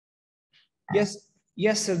Yes,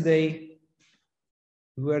 yesterday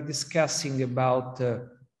we were discussing about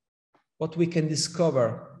what we can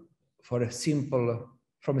discover from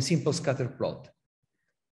a simple scatter plot.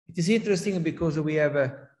 It is interesting because we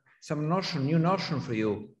have some new notion for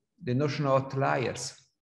you, the notion of outliers,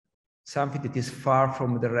 something that is far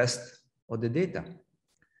from the rest of the data.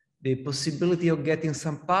 The possibility of getting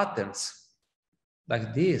some patterns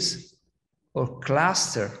like this, or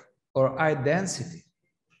cluster, or high density.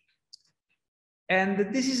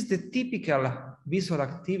 And this is the typical visual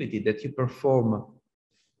activity that you perform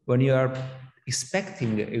when you are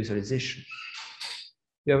expecting a visualization.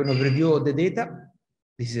 You have an overview of the data.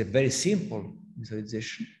 This is a very simple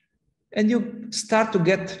visualization. And you start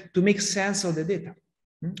to make sense of the data.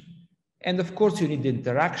 And of course, you need the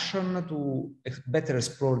interaction to better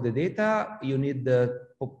explore the data. You need the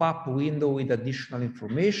pop-up window with additional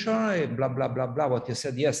information, blah, blah, blah, blah, what you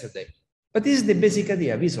said yesterday. But this is the basic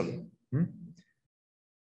idea, visually.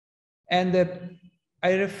 And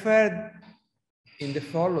I referred in the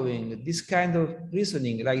following, this kind of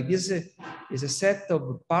reasoning, like this is a set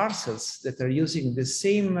of parcels that are using the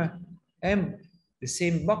same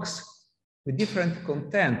box with different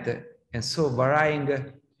content, and so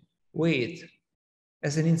varying weight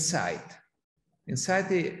as an insight.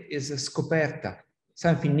 Insight is a scoperta,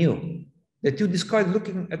 something new that you discovered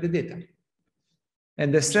looking at the data.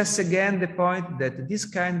 And I stress again the point that this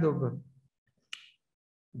kind of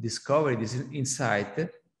discovery, this insight,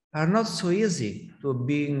 are not so easy to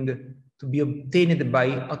be obtained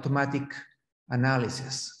by automatic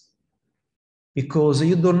analysis, because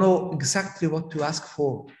you don't know exactly what to ask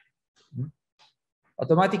for.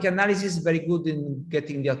 Automatic analysis is very good in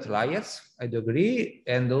getting the outliers, I do agree,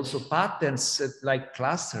 and also patterns like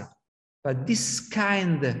cluster. But this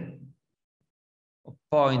kind of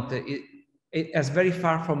point it is very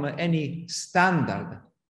far from any standard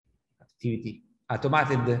activity,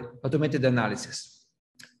 automated analysis.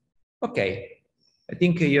 Okay, I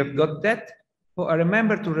think you have got that. Oh, I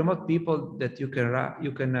remember to remote people that you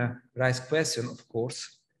can raise questions, of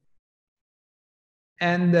course.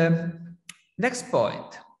 And next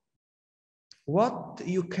point, what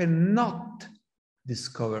you cannot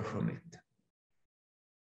discover from it.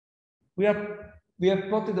 We have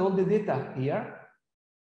plotted all the data here,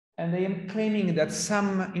 and I am claiming that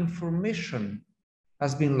some information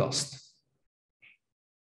has been lost.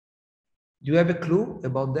 Do you have a clue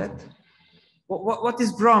about that? What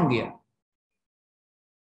is wrong here?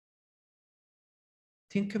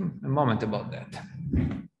 Think a moment about that.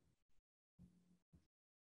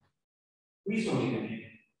 Reasoning.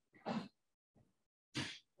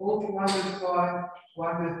 All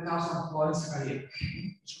 200,000 points are here.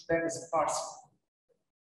 That is a parcel.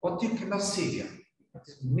 What you cannot see here?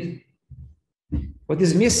 What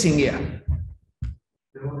is missing here?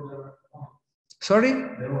 Sorry?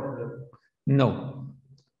 No.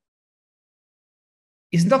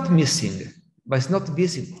 It's not missing, but it's not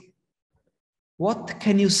visible. What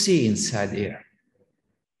can you see inside here?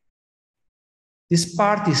 This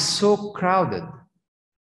part is so crowded,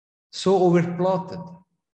 so overplotted,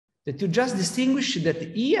 that you just distinguish that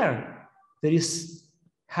here there is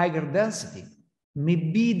higher density.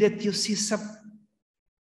 Maybe that you see some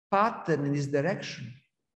pattern in this direction,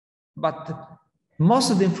 but most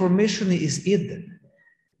of the information is hidden.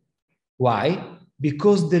 Why?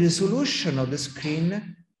 Because the resolution of the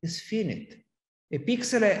screen is finite. A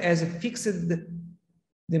pixel has a fixed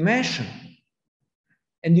dimension,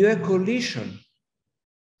 and you have collision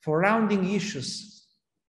for rounding issues.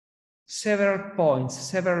 Several points,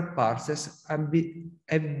 several parses have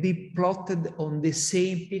been plotted on the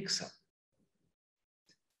same pixel.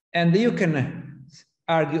 And you can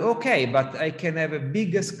argue, okay, but I can have a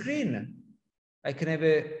bigger screen. I can have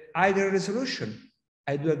a higher resolution.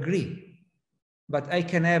 I do agree. But I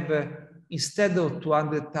can have, instead of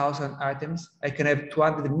 200,000 items, I can have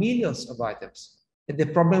 200 million of items. And the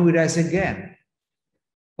problem will rise again.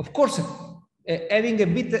 Of course, having a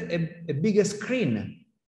bigger screen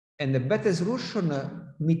and a better resolution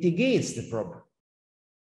mitigates the problem,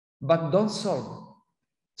 but don't solve it.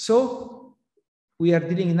 So we are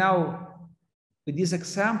dealing now with this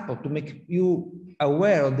example to make you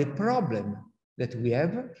aware of the problem that we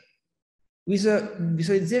have.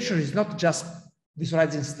 Visualization is not just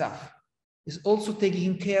visualizing stuff. It's also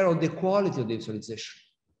taking care of the quality of the visualization.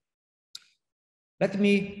 Let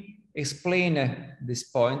me explain this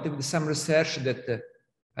point with some research that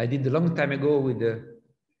I did a long time ago with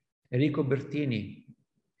Enrico Bertini,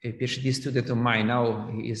 a PhD student of mine. Now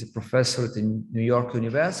he is a professor at New York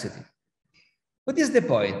University. What is the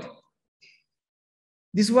point?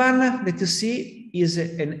 This one that you see is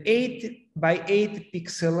an 8 by 8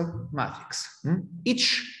 pixel matrix.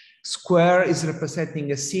 Each square is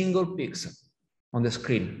representing a single pixel on the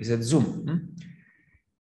screen. It's a zoom.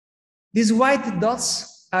 These white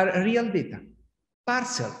dots are real data,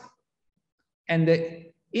 parcel. And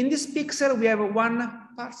in this pixel, we have one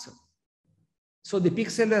parcel. So the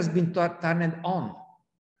pixel has been turned on,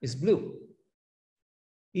 it's blue.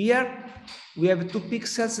 Here, we have 2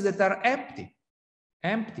 pixels that are empty,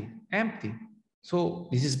 empty. So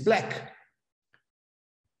this is black.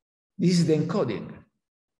 This is the encoding.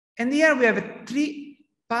 And here we have 3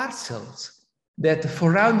 parcels that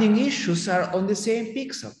for rounding issues are on the same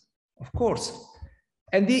pixel, of course.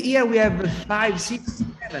 And here we have 5, 6,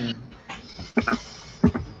 7.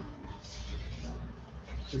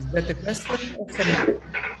 Is that a question or something?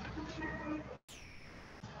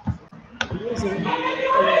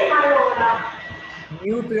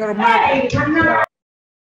 Mute your mic.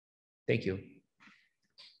 Thank you.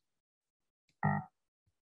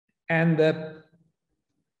 And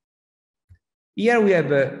here we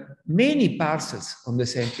have many parcels on the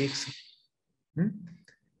same pixel.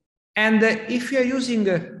 And if we are using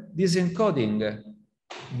this encoding,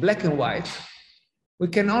 black and white, we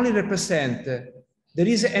can only represent there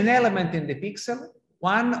is an element in the pixel,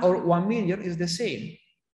 1 or 1 million is the same,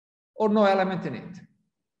 or no element in it.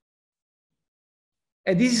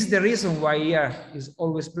 And this is the reason why here is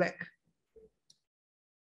always black.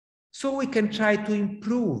 So we can try to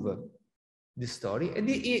improve the story. And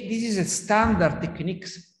this is a standard technique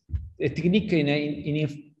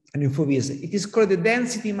in InfoVis. It is called the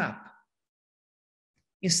density map.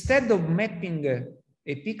 Instead of mapping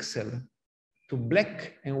a pixel to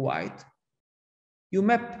black and white, you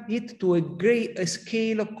map it to a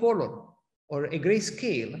scale of color or a gray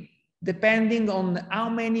scale, depending on how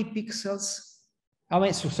many pixels, how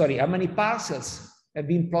many parcels have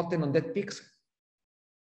been plotted on that pixel.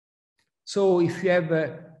 So if you have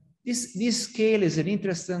this scale is an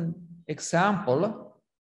interesting example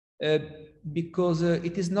because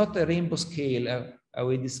it is not a rainbow scale.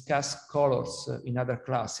 We discuss colors in other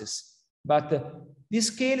classes, but this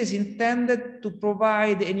scale is intended to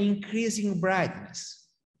provide an increasing brightness.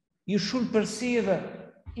 You should perceive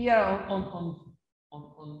here on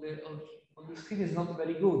the screen is not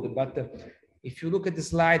very good, but if you look at the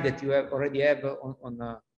slide that you already have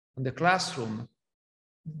on the classroom,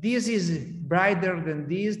 this is brighter than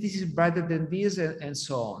this is brighter than this, and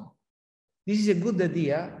so on. This is a good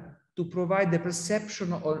idea to provide the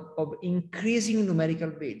perception of increasing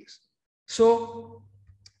numerical values. So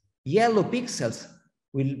yellow pixels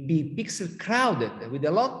will be pixel crowded with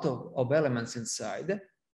a lot of elements inside,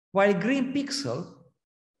 while green pixels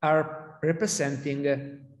are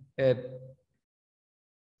representing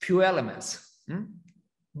few elements.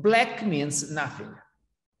 Black means nothing,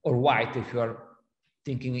 or white if you are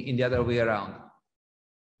thinking in the other way around.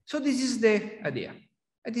 So this is the idea.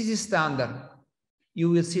 And this is standard. You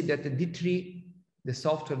will see that the D3, the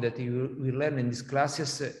software that you will learn in these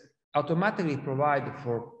classes, automatically provide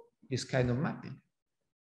for this kind of mapping.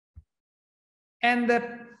 And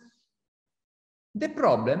the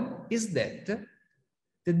problem is that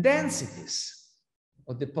the densities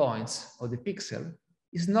of the points of the pixel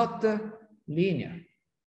is not linear.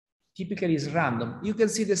 Typically, it's random. You can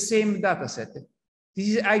see the same data set. This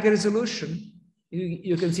is high resolution.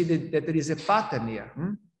 You can see that there is a pattern here.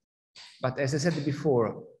 But as I said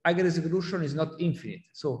before, high resolution is not infinite.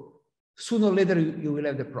 So sooner or later, you will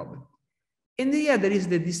have the problem. And here, there is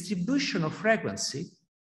the distribution of frequency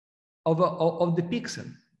of the pixel.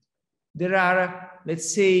 There are,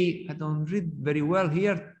 let's say, I don't read very well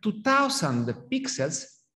here, 2,000 pixels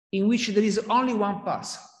in which there is only one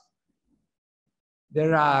parcel.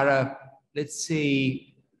 There are, let's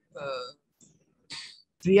say,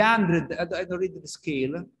 300, I don't read the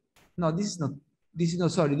scale. No, this is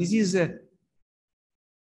not, sorry, this is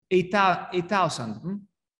 8,000.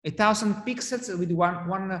 8,000 pixels with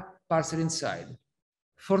one parcel inside.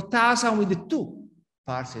 4,000 with 2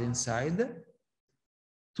 parcels inside.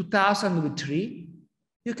 2,000 with 3.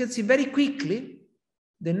 You can see very quickly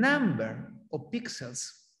the number of pixels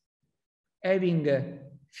having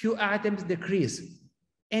few items decrease.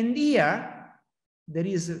 And here, there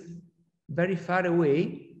is very far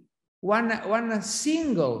away, one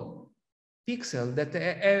single pixel that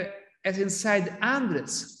has inside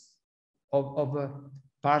hundreds of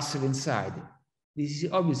parcels inside. This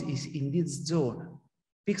is obvious, is in this zone.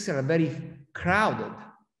 Pixels are very crowded.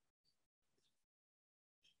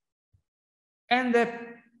 And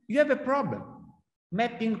you have a problem,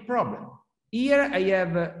 mapping problem. Here I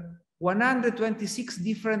have 126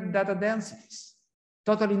 different data densities,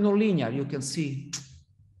 totally nonlinear. You can see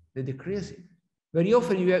the decreasing. Very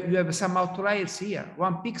often you have some outliers here,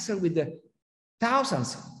 one pixel with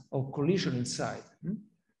thousands of collisions inside.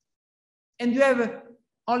 And you have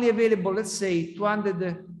only available, let's say,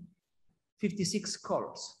 256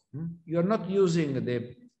 colors. You are not using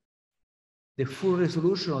the full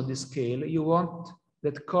resolution of the scale. You want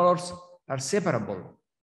that colors are separable.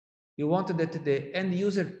 You want that the end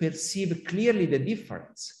user perceive clearly the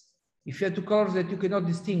difference. If you have two colors that you cannot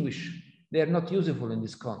distinguish, they are not useful in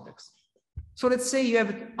this context. So let's say you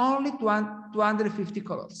have only 250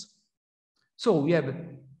 colors. So we have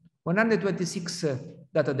 126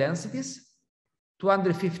 data densities,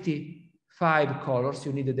 255 colors.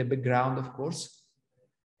 You need the background, of course.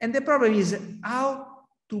 And the problem is how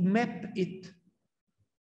to map it.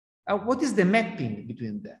 What is the mapping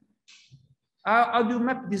between them? How do you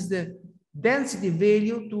map this the density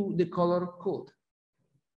value to the color code?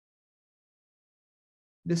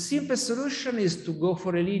 The simplest solution is to go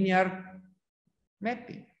for a linear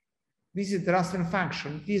mapping. This is the transfer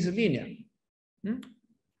function. It is linear.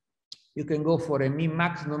 You can go for a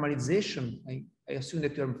min-max normalization. I assume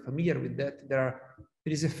that you're familiar with that. There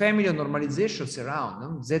is a family of normalizations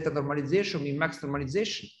around, zeta normalization, min-max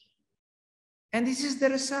normalization. And this is the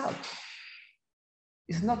result.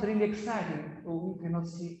 It's not really exciting. Oh, we cannot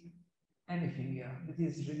see anything here. It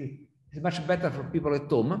is really, it's much better for people at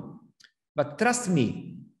home. But trust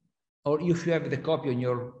me, or if you have the copy on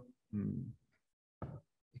your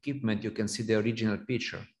equipment, you can see the original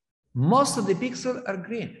picture. Most of the pixels are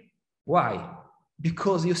green. Why?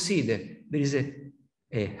 Because you see that there is a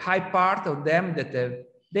high part of them that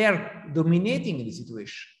they are dominating the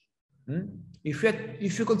situation.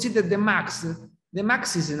 If you consider the max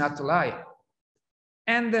is an outlier.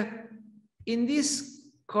 And in this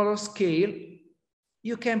color scale,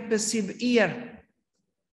 you can perceive here,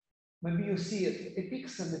 maybe you see a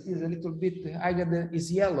pixel that is a little bit higher,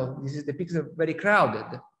 is yellow. This is the pixel very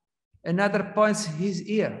crowded. Another point is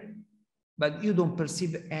here, but you don't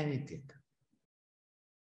perceive anything.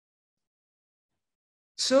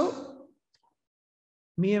 So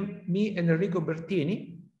me and Enrico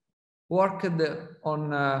Bertini worked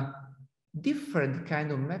on different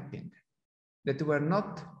kind of mapping that were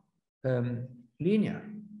not linear.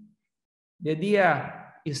 The idea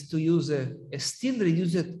is to use a still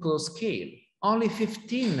reduced color scale, only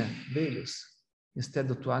 15 values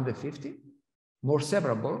instead of 250, more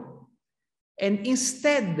separable. And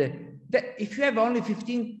instead, if you have only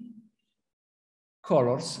 15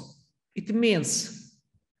 colors, it means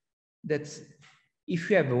that if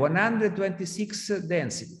you have 126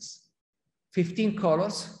 densities, 15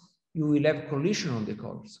 colors, you will have collision on the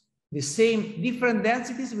colors. The same different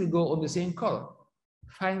densities will go on the same color.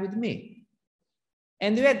 Fine with me.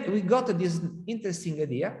 And we got this interesting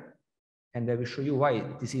idea, and I will show you why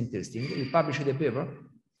it is interesting. We published the paper,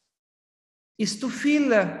 is to fill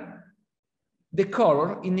the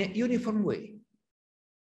color in a uniform way,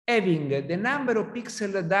 having the number of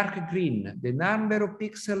pixels dark green, the number of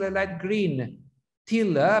pixels light green,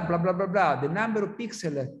 till blah, blah, blah, blah, the number of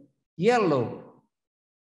pixels yellow,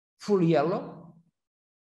 full yellow,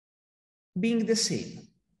 being the same.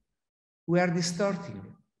 We are distorting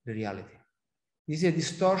the reality. This is a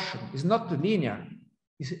distortion. It's not linear.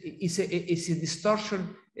 It's a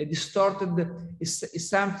distortion, a distorted, it's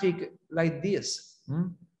something like this.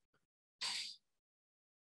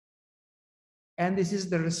 And this is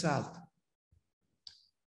the result.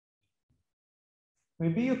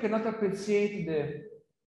 Maybe you cannot appreciate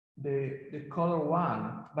the color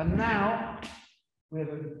one, but now we have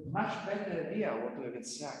a much better idea of what we have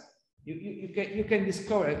inside. You can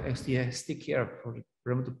discover, I stick here for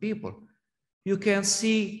remote people. You can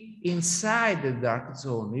see inside the dark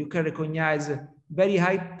zone. You can recognize a very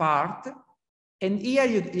high part, and here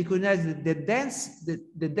you recognize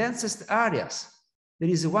the densest areas. There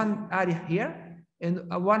is one area here and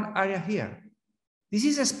one area here. This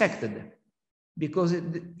is expected because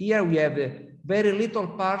here we have a very little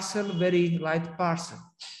parcel, very light parcel.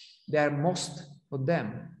 There are most of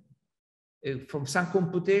them. From some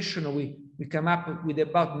computation, we come up with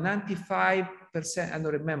about 95%, I don't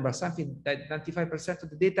remember, something that 95% of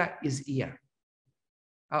the data is here,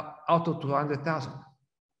 out of 200,000.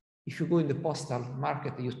 If you go in the postal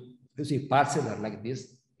market, you see parcels are like this,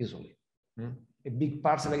 usually. A big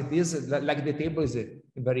parcel like this, like the table, is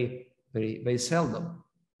very, very, very seldom.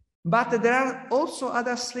 But there are also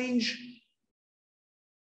other strange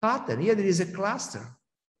patterns. Here there is a cluster,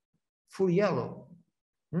 full yellow.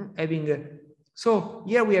 So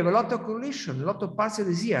here we have a lot of collision, a lot of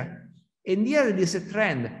parcels here. And here there is a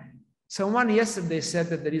trend. Someone yesterday said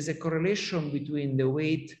that there is a correlation between the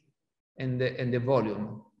weight and the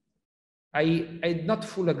volume. I not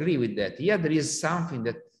fully agree with that. Here there is something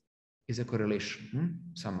that is a correlation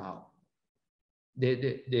somehow.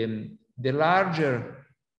 The larger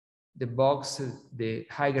the box, the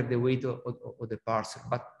higher the weight of the parcel,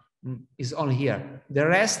 but is only here. The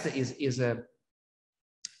rest is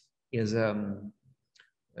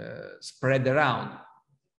spread around.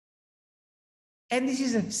 And this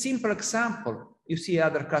is a simple example. You see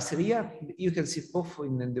other cluster here. You can see both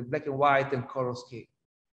in the black and white and color scale.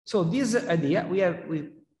 So this idea, we have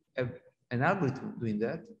an algorithm doing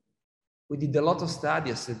that. We did a lot of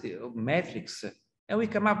studies of metrics, and we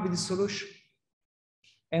come up with a solution.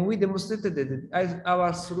 And we demonstrated that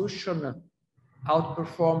our solution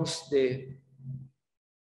outperforms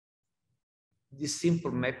this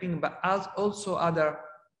simple mapping, but also other.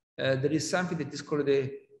 There is something that is called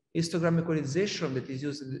the histogram equalization that is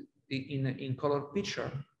used in color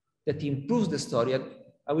picture that improves the story.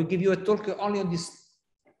 I will give you a talk only on this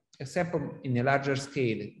example in a larger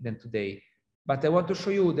scale than today, but I want to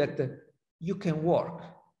show you that you can work,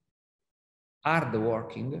 hard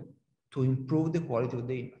working, to improve the quality of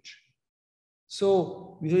the image.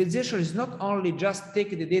 So visualization is not only just take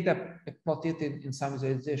the data and plot it in some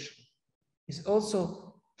visualization. It's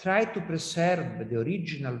also try to preserve the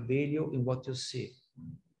original value in what you see.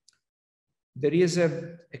 There is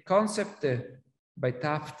a concept by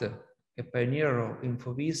Taft, a pioneer of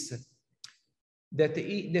InfoVis, that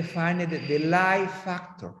he defined the lie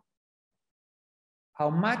factor. How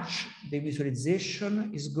much the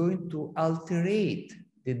visualization is going to alterate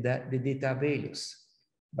the data values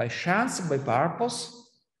by chance, by purpose,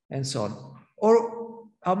 and so on. Or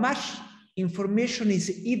how much information is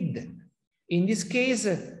hidden. In this case,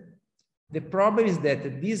 the problem is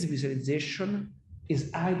that this visualization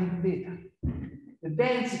is hiding data. The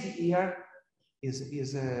density here is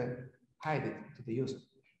hidden to the user.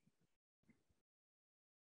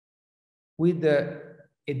 With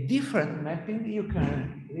a different mapping, you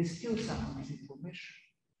can rescue some of this information.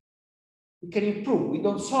 We can improve. We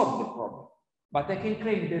don't solve the problem, but I can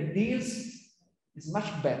claim that this is much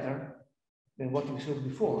better than what we saw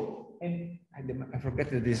before. And I forget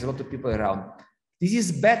that there's a lot of people around. This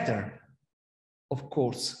is better, of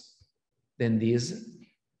course, than this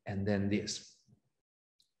and then this.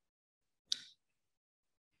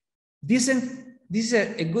 This is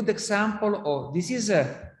a good example of, this is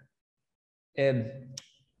a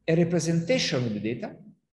representation of the data.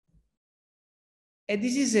 And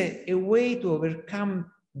this is a way to overcome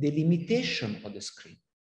the limitation of the screen.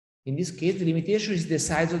 In this case, the limitation is the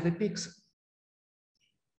size of the pixel.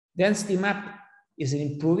 Density map is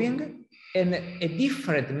improving, and a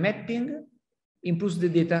different mapping improves the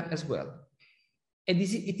data as well. And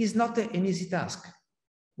it is not an easy task.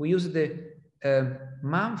 We use the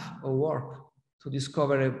month of work to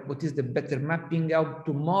discover what is the better mapping, how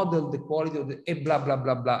to model the quality of the blah, blah,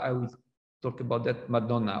 blah, blah. I will talk about that, but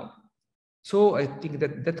not now. So I think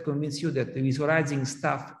that convinces you that visualizing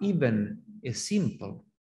stuff, even a simple,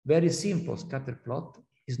 very simple scatter plot,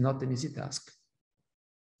 is not an easy task.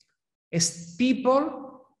 As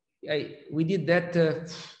people, we did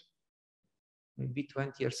that maybe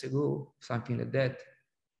 20 years ago, something like that,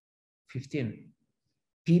 15.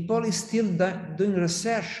 People is still doing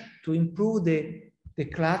research to improve the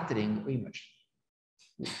cluttering of image.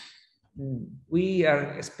 We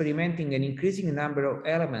are experimenting an increasing number of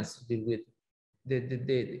elements to deal with.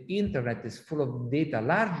 The internet is full of data,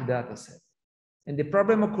 large data set. And the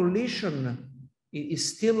problem of collision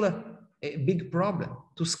is still a big problem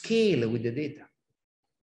to scale with the data.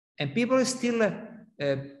 And people are still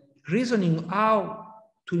reasoning how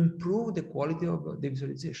to improve the quality of the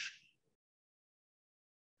visualization.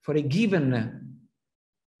 For a given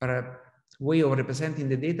way of representing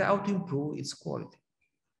the data, how to improve its quality.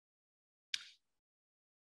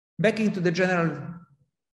 Back into the general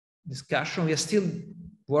discussion, we are still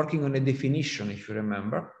working on a definition, if you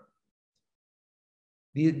remember.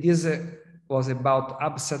 This was about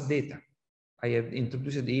abstract data. I have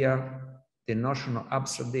introduced here the notion of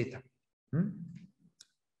abstract data.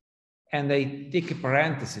 And I take a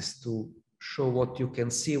parenthesis to show what you can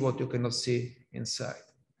see, what you cannot see inside.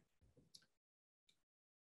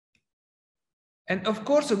 And of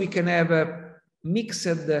course, we can have a mixed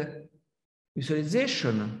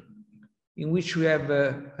visualization in which we have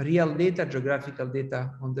real data, geographical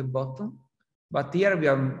data on the bottom. But here we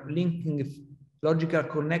are linking logical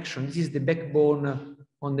connection. This is the backbone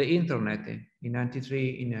on the internet in 93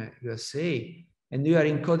 in USA. And we are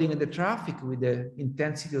encoding the traffic with the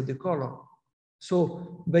intensity of the color.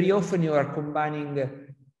 So very often you are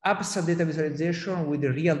combining abstract data visualization with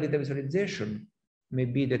the real data visualization.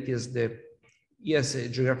 Maybe that is here's a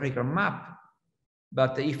geographical map.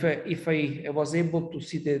 But if I was able to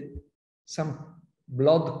see some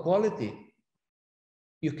blood quality,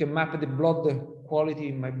 you can map the blood quality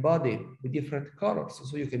in my body with different colors.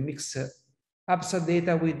 So you can mix abstract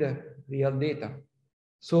data with real data.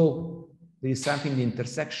 So there is something in the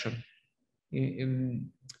intersection.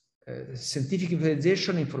 Scientific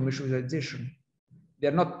visualization, information visualization, they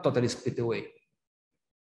are not totally split away.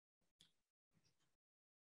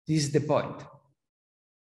 This is the point.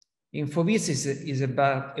 InfoVis is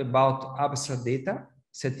about abstract data.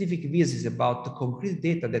 Scientific vis is about the concrete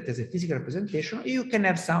data that has a physical representation. You can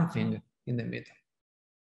have something in the middle.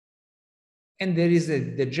 And there is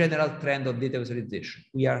the general trend of data visualization.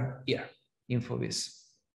 We are here, InfoVis.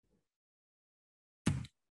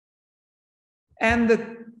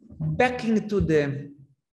 And backing to the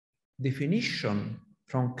definition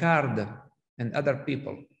from Card and other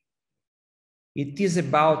people, it is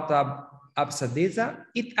about abstract data.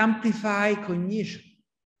 It amplifies cognition.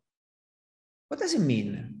 What does it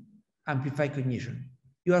mean, amplify cognition?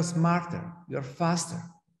 You are smarter, you are faster.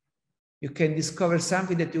 You can discover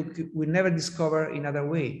something that you will never discover in other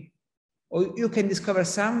way. Or you can discover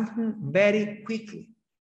something very quickly.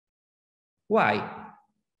 Why?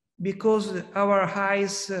 Because our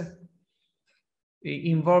eyes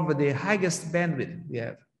involve the highest bandwidth we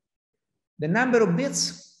have. The number of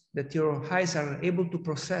bits that your eyes are able to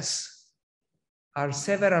process are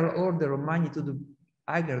several orders of magnitude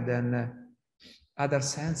higher than other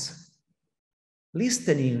sense.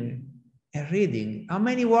 Listening and reading, how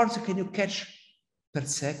many words can you catch per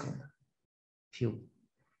second? Few.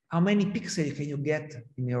 How many pixels can you get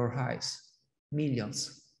in your eyes?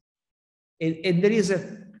 Millions. And there is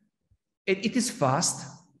it is fast,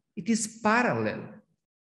 it is parallel.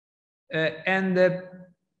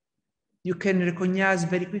 You can recognize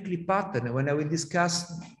very quickly pattern. When I will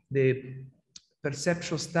discuss the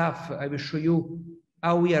perceptual stuff, I will show you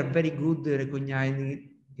how we are very good at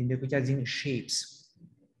recognizing shapes.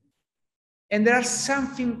 And there are some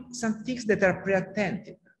things that are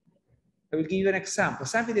pre-attentive. I will give you an example,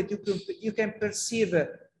 something that you can perceive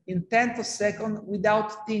in tenth of a second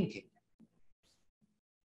without thinking.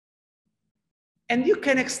 And you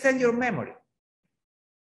can extend your memory.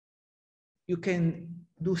 You can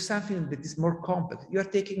do something that is more complex. You are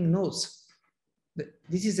taking notes.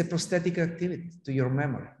 This is a prosthetic activity to your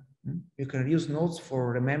memory. You can use notes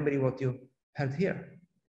for remembering what you heard here.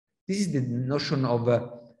 This is the notion of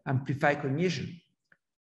amplified cognition.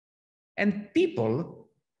 And people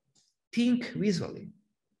think visually.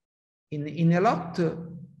 In a lot of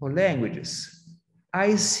languages,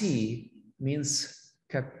 I see means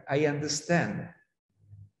I understand.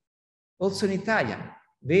 Also in Italian,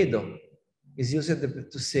 vedo is used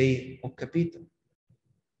to say ho capito.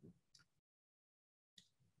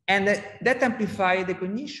 And that amplifies the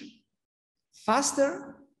cognition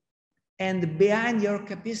faster and behind your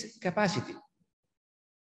capacity.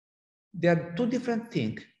 There are two different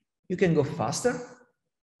things. You can go faster,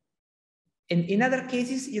 and in other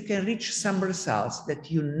cases, you can reach some results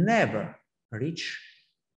that you never reach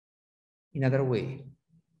in other way.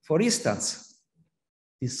 For instance,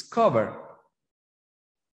 discover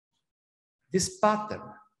this pattern,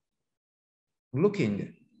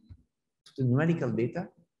 looking to the numerical data,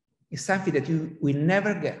 is something that you will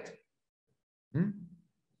never get.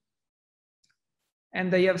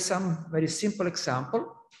 And I have some very simple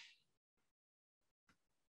example.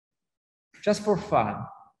 Just for fun,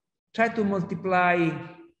 try to multiply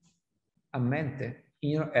a mente in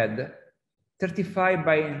your head 35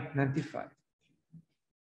 by 95.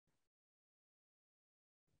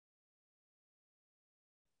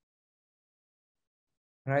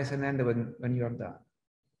 Raise an hand when you are done.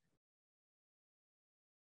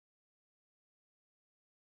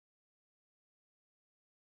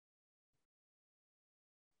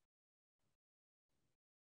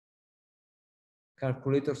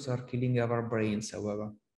 Calculators are killing our brains,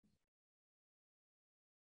 however.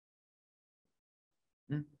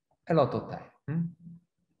 A lot of time.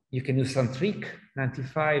 You can use some trick.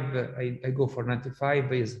 95, I go for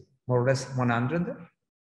 95 is more or less 100.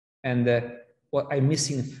 And what I'm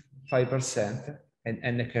missing 5%,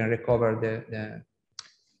 and I can recover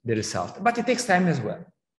the result. But it takes time as well.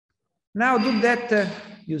 Now do that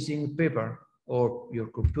using paper or your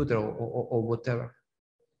computer or whatever.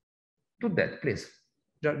 Do that, please.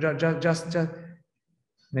 Just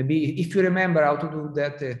maybe if you remember how to do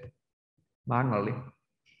that manually.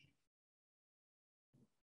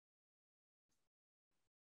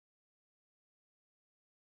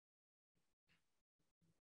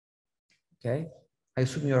 Okay, I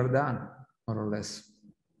assume you are done, more or less.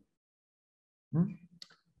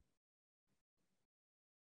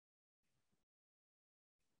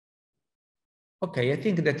 Okay, I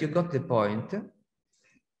think that you got the point.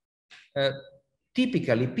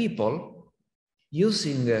 Typically, people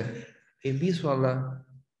using a visual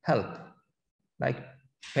help, like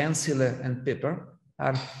pencil and paper,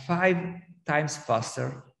 are 5 times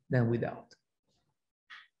faster than without.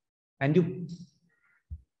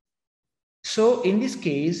 So in this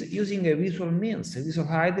case, using a visual means, a visual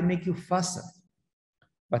aid make you faster.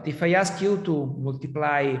 But if I ask you to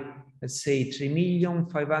multiply, let's say,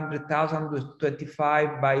 3,500,000 with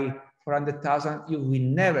 25 by 400,000, you will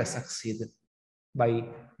never succeed by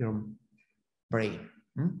your brain.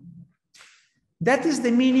 That is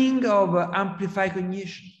the meaning of amplified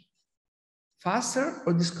cognition. Faster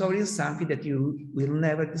or discovering something that you will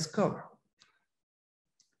never discover.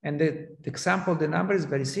 And the example of the number is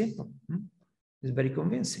very simple. It's very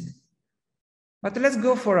convincing. But let's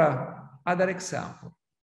go for another example.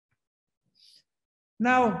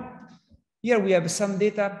 Now, here we have some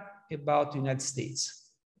data about the United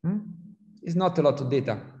States. It's not a lot of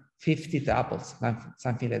data, 50 tuples,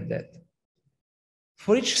 something like that.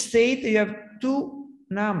 For each state, you have 2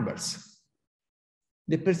 numbers.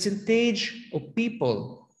 The percentage of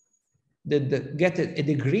people that get a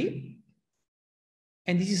degree,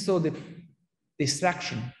 and this is so the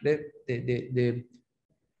extraction,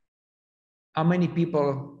 how many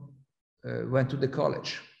people went to the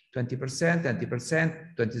college, 20%,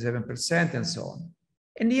 20%, 27%, and so on.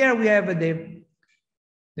 And here we have the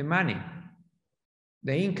money,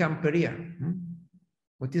 the income per year.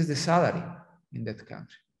 What is the salary in that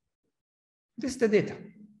country? This is the data.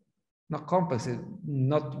 Not complex.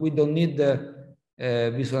 We don't need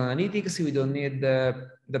visual analytics. We don't need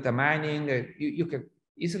data mining. You can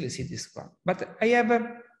easily see this one. But I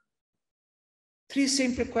have 3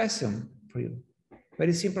 simple questions for you.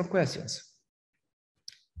 Very simple questions.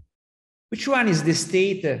 Which one is the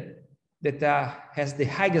state that has the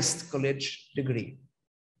highest college degree?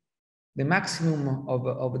 The maximum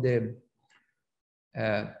of the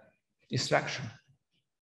instruction.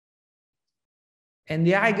 And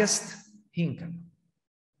the highest income,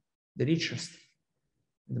 the richest,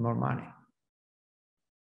 the more money.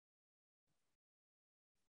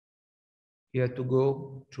 You have to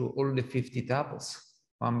go through all the 50 tuples,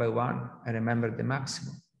 one by one, and remember the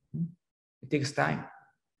maximum. It takes time.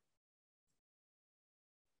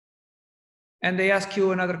 And they ask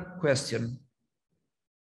you another question.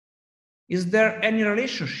 Is there any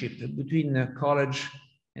relationship between college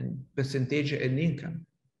and percentage and income?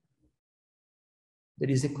 There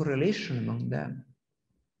is a correlation among them.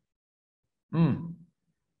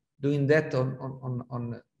 Doing that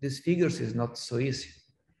on these figures is not so easy.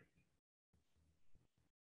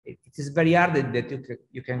 It is very hard that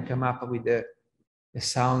you can come up with a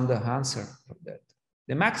sound answer for that.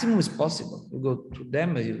 The maximum is possible. You go to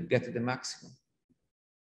them and you get the maximum.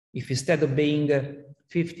 If instead of being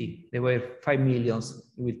 50, there were 5 million, it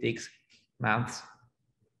will take months.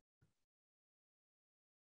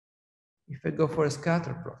 If I go for a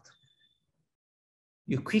scatter plot,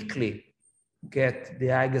 you quickly get the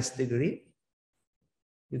highest degree,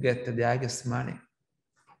 you get the highest money,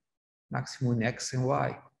 maximum in X and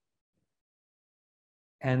Y.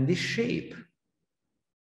 And this shape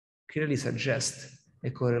clearly suggests a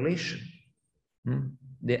correlation.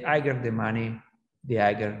 The higher the money, the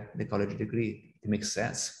higher the college degree. It makes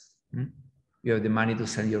sense. You have the money to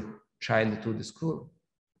send your child to the school,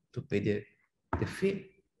 to pay the fee.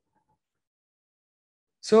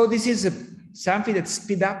 So this is something that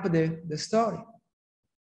speeds up the story.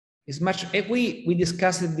 It's much. We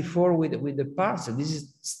discussed it before with the parser. This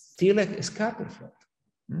is still a scatter plot.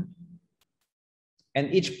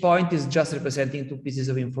 And each point is just representing 2 pieces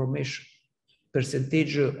of information.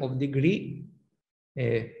 Percentage of degree,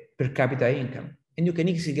 per capita income. And you can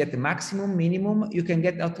easily get the maximum, minimum. You can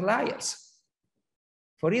get outliers.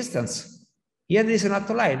 For instance, here there is an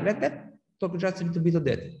outlier. Let's talk just a little bit of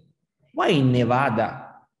that. Why in Nevada?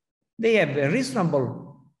 They have a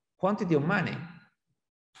reasonable quantity of money,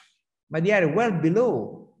 but they are well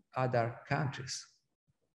below other countries.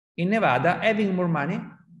 In Nevada, having more money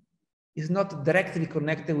is not directly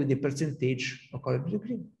connected with the percentage of college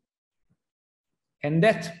degree. And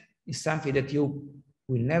that is something that you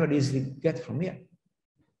will never easily get from here.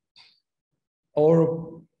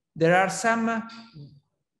 Or there are some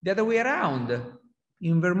the other way around.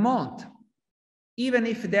 In Vermont, even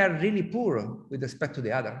if they are really poor with respect to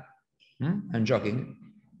the other, I'm joking,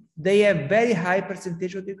 they have very high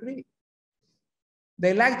percentage of degree.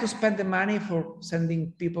 They like to spend the money for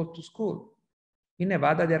sending people to school. In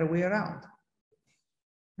Nevada, the other way around.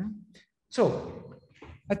 So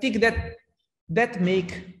I think that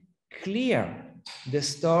make clear the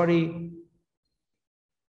story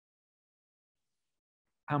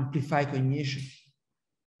amplify cognition.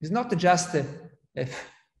 It's not just a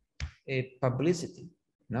publicity,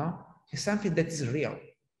 no? It's something that is real.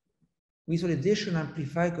 Visualization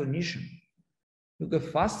amplify cognition. You go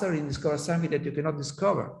faster and discover something that you cannot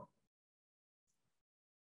discover.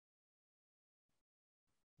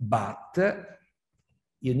 But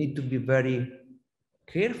you need to be very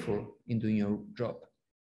careful in doing your job.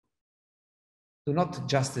 Do not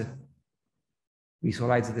just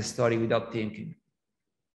visualize the story without thinking.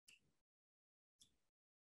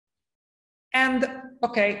 And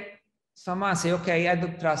okay, someone say, okay, I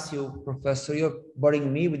don't trust you, Professor. You're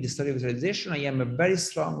boring me with the story visualization. I am a very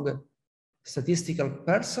strong statistical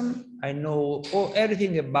person. I know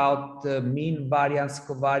everything about mean variance,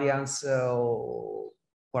 covariance, or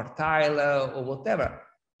quartile, or whatever.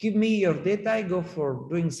 Give me your data. I go for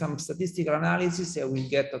doing some statistical analysis. I will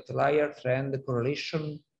get outlier, trend,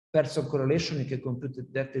 correlation, person correlation. You can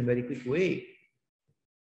compute that in a very quick way.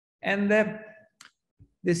 And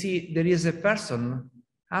they see there is a person,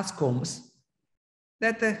 Hans Combs,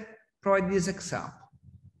 that provides this example.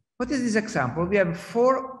 What is this example? We have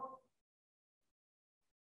 4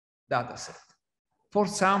 data sets, 4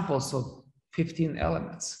 samples of 15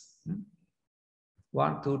 elements.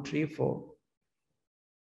 1, 2, 3, 4.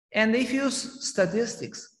 And if you use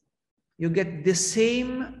statistics, you get the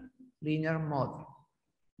same linear model.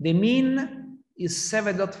 The mean is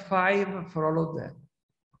 7.5 for all of them.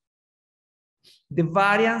 The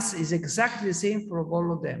variance is exactly the same for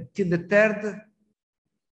all of them, till the 3rd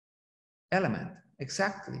element,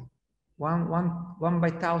 exactly. 1 by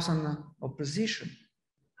 1,000 of precision.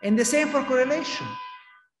 And the same for correlation.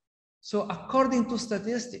 So according to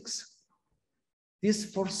statistics,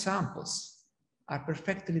 these 4 samples are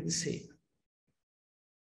perfectly the same.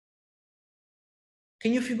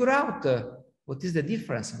 Can you figure out what is the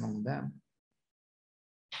difference among them?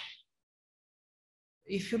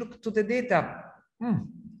 If you look to the data,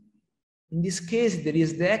 in this case, there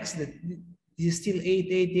is the X that is still 8,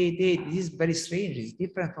 8, 8, 8. This is very strange. It's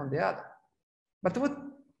different from the other. But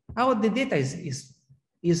how the data is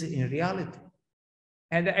in reality?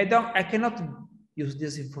 And I cannot use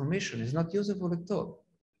this information. It's not usable at all.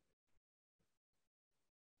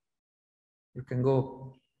 You can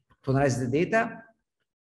go to analyze the data.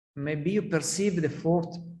 Maybe you perceive the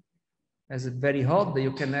 4th as very odd.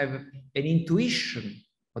 You can have an intuition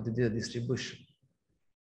of the data distribution.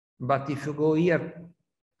 But if you go here,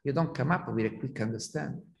 you don't come up with a quick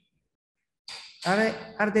understanding.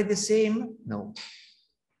 Are they the same? No.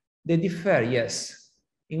 They differ, yes.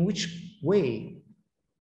 In which way?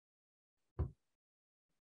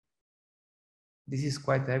 This is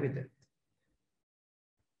quite evident.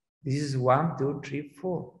 This is 1, 2, 3,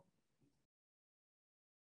 4.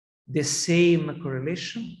 The same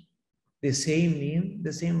correlation, the same mean,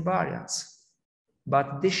 the same variance,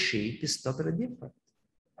 but the shape is totally different.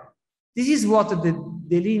 This is what the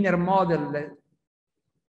linear model,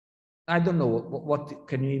 I don't know what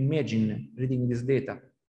can you imagine reading this data,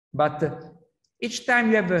 but each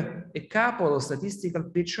time you have a couple of statistical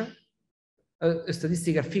figures,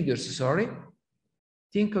 sorry,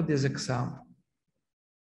 think of this example.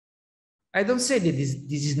 I don't say that this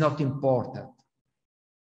is not important.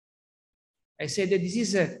 I say that this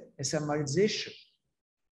is a summarization.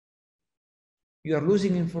 You are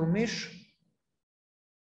losing information.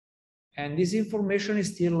 And this information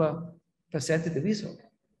is still presented visually.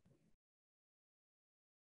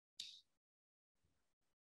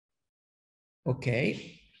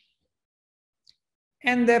 Okay.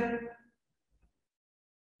 And there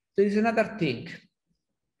is another thing.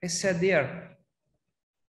 I said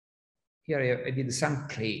here I did some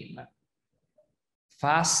claim.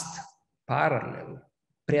 Fast, parallel,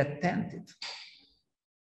 pre-attentive.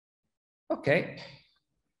 Okay.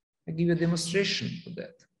 I give you a demonstration of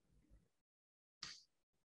that.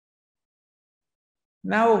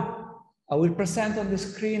 Now, I will present on the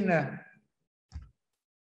screen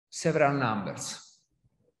several numbers.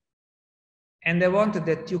 And I want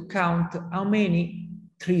that you count how many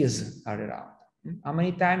trees are around. How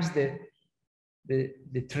many times the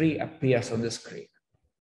tree appears on the screen.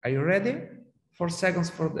 Are you ready? 4 seconds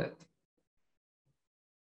for that.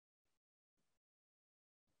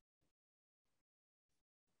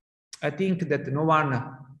 I think that no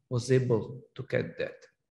one was able to get that.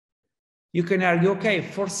 You can argue, okay,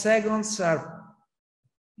 4 seconds are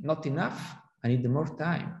not enough. I need more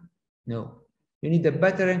time. No, you need a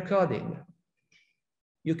better encoding.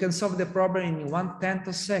 You can solve the problem in 1/10 of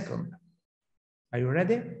a second. Are you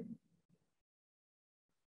ready?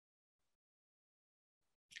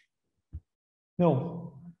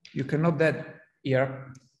 No, you cannot do that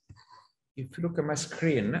here. If you look at my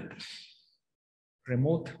screen,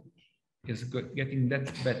 remote is getting that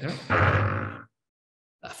better.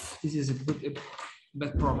 This is a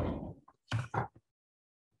bad problem.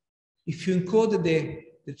 If you encode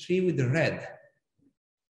the tree with the red,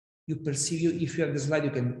 you perceive, if you have the slide,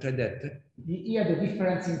 you can try that. Here, the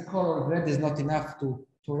difference in color red is not enough to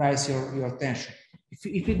raise your attention.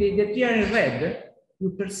 If the tree are in red,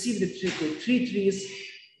 you perceive the three trees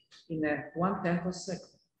in a 1/10 of a second.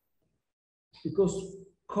 Because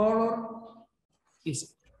color is,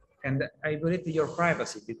 and I violated your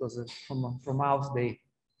privacy because from house they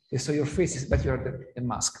saw your faces, but you're the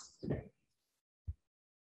mask.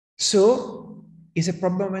 So it's a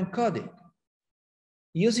problem of encoding.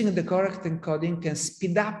 Using the correct encoding can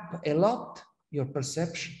speed up a lot your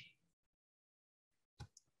perception.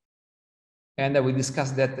 And I will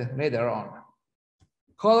discuss that later on.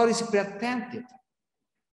 Color is pre-attentive.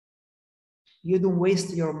 You don't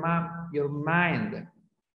waste your mind.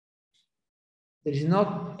 There is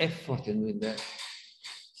no effort in doing that.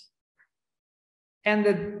 And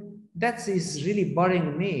that is really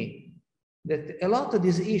bothering me, that a lot of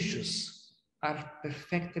these issues are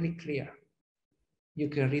perfectly clear. You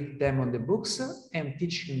can read them on the books. I'm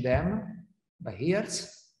teaching them by ears.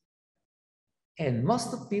 And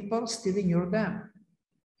most of people still ignore them.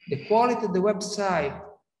 The quality of the website,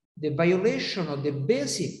 the violation of the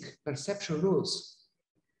basic perception rules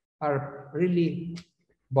are really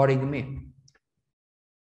bothering me.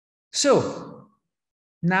 So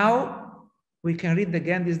now we can read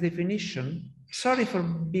again this definition. Sorry for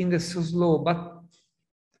being so slow, but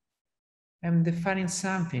I'm defining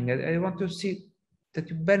something. I want to see that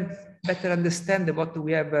you better understand what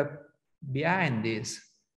we have behind this.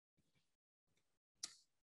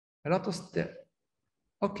 A lot of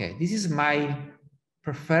okay, this is my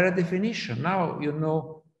preferred definition. Now you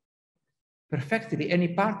know perfectly any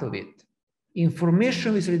part of it.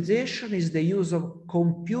 Information visualization is the use of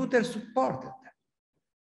computer supported.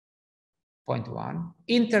 Point 1.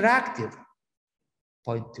 Interactive.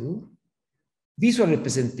 Point 2. Visual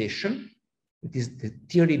representation. It is the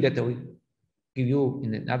theory that I will give you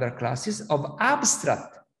in other classes of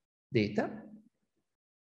abstract data,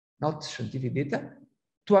 not scientific data,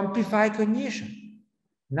 to amplify cognition.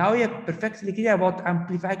 Now you are perfectly clear what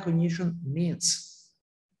amplify cognition means.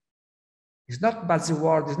 It's not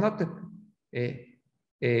buzzword, it's not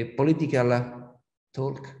a political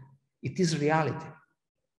talk. It is reality.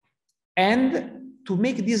 And to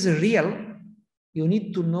make this real, you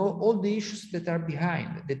need to know all the issues that are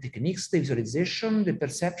behind, the techniques, the visualization, the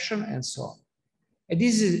perception, and so on. And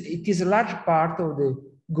it is a large part of the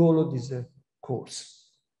goal of this course.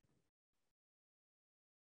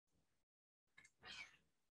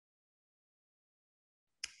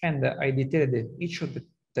 And I detailed each of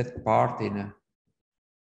that part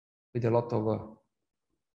with a lot of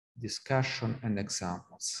discussion and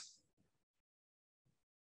examples.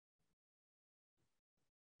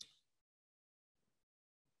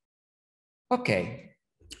 Okay,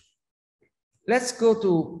 let's go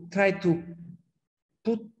to try to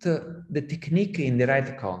put the technique in the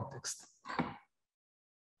right context.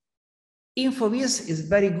 InfoVis is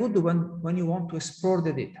very good when you want to explore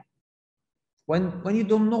the data. When you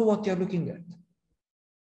don't know what you're looking at,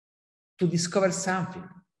 to discover something,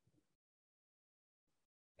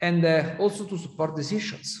 and also to support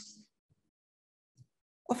decisions.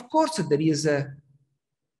 Of course,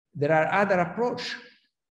 there are other approaches,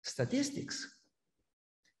 statistics,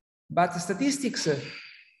 but statistics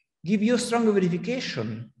give you strong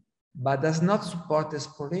verification, but does not support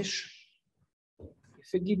exploration.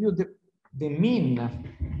 If I give you the mean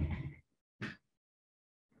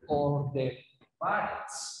or the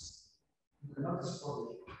variance, you cannot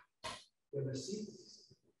explore the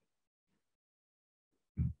synthesis.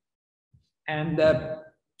 And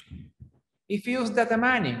if you use data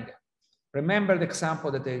mining, remember the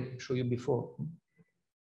example that I showed you before.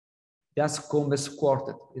 Just Convex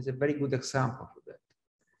Quartet is a very good example for that.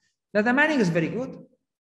 Data mining is very good.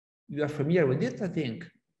 You are familiar with it, I think.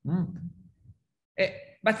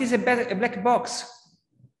 But it's a black box.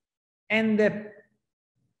 And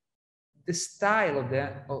the style of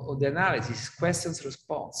the analysis is questions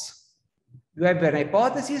response. You have an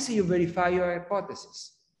hypothesis, you verify your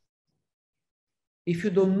hypothesis. If you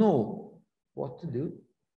don't know what to do,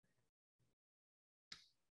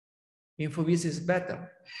 InfoVis is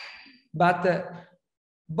better. But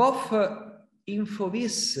both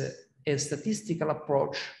InfoVis and statistical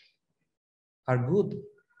approach are good.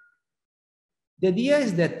 The idea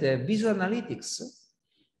is that visual analytics,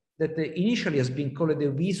 that initially has been called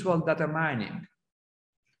the visual data mining,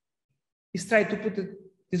 is trying to put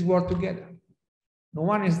this word together. No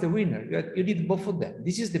one is the winner. You need both of them.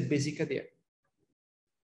 This is the basic idea.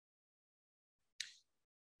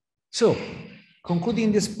 So,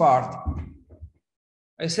 concluding this part,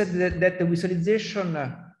 I said that the visualization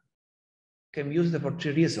can be used for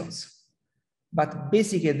 3 reasons, but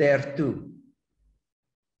basically there are 2.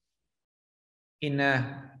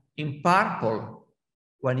 In purple,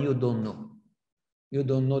 when you don't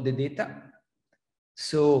know the data,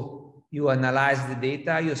 so you analyze the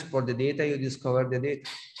data, you explore the data, you discover the data.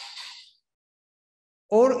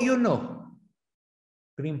 Or you know,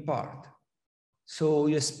 green part. So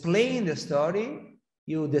you explain the story,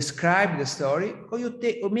 you describe the story, or you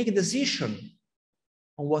make a decision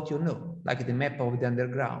on what you know, like the map of the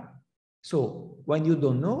underground. So when you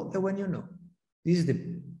don't know and when you know. This is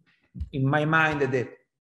in my mind,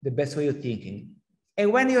 the best way of thinking.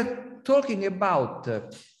 And when you're talking about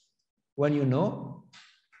when you know,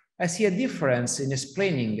 I see a difference in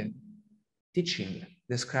explaining, teaching,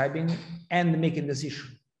 describing, and making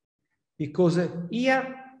decision. Because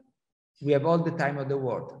here we have all the time of the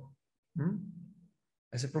world.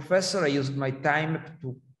 As a professor, I use my time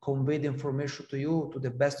to convey the information to you to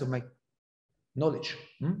the best of my knowledge.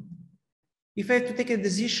 If I have to take a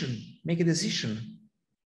decision, make a decision,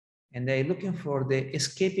 and I'm looking for the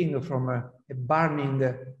escaping from a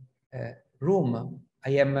burning room, I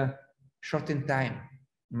am short in time.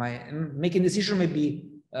 Making decision may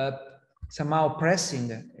be somehow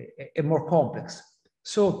pressing and more complex.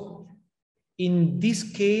 So in this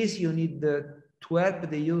case, you need to help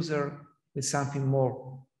the user with something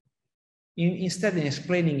more. Instead of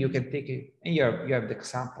explaining, you can take it, and you have the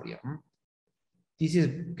example here. This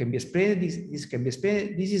can be explained, this can be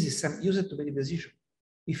explained, this is some user to make a decision.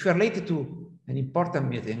 If you are late to an important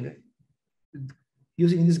meeting,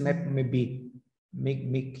 using this map maybe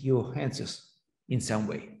make you anxious in some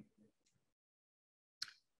way.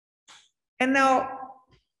 And now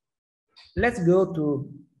let's go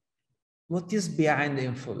to what is behind the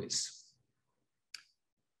InfoWiz.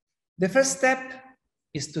 The first step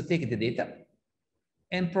is to take the data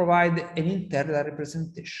and provide an internal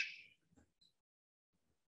representation.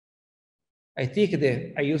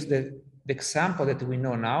 I use the example that we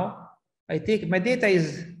know now. I take my data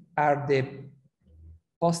are the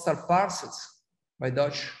postal parcels by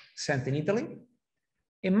Dutch sent in Italy,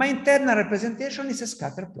 and my internal representation is a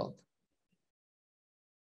scatter plot.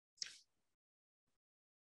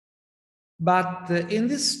 But in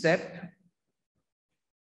this step,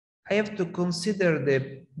 I have to consider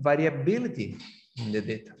the variability in the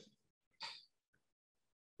data.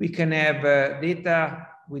 We can have data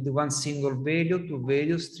with one single value, 2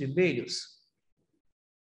 values, 3 values.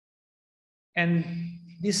 And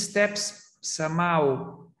these steps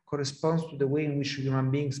somehow corresponds to the way in which human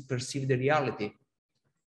beings perceive the reality.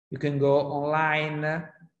 You can go online,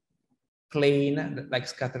 plain, like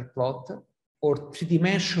scatter plot, or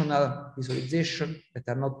 3-dimensional visualization that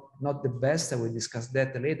are not the best. I will discuss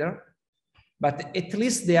that later, but at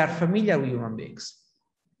least they are familiar with human beings.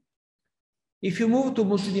 If you move to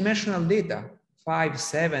multidimensional data, 5,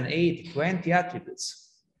 7, 8, 20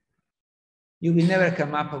 attributes, you will never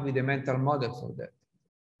come up with a mental model for that.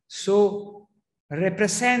 So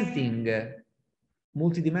representing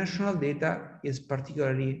multidimensional data is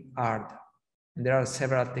particularly hard. And there are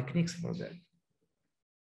several techniques for that.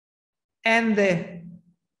 And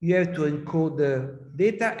you have to encode the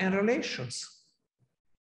data and relations.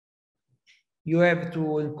 You have to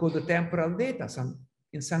encode the temporal data.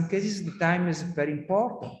 In some cases, the time is very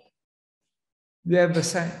important. You have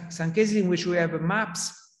some cases in which we have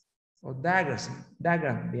maps or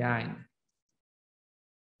diagram behind.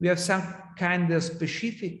 We have some kind of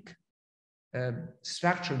specific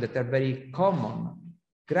structure that are very common,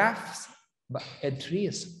 graphs and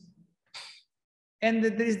trees. And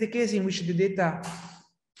there is the case in which the data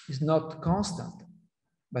is not constant,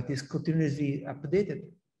 but is continuously updated.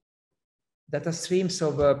 Data streams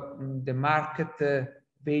of the market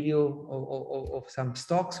value of some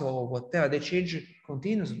stocks or whatever, they change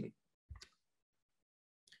continuously.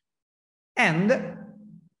 And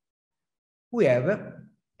we have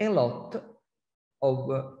a lot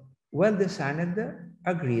of well-designed,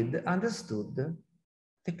 agreed, understood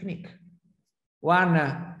technique.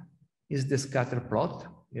 One is the scatter plot.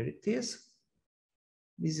 Here it is.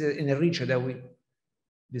 This is in a region that we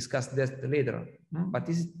discuss that later. But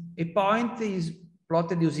this a point is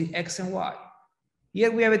plotted using X and Y.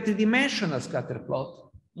 Here we have a 3-dimensional scatter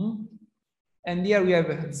plot. And here we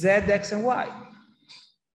have Z, X, and Y.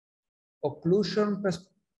 Occlusion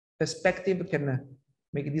perspective can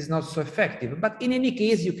make this not so effective, but in any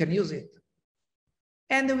case, you can use it.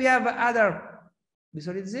 And we have other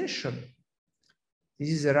visualization. This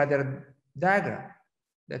is a radar diagram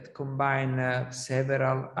that combine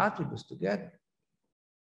several attributes together.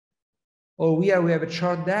 Or here we have a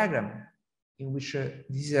chart diagram in which this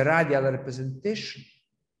is a radial representation.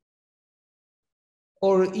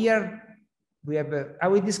 Or here we have, I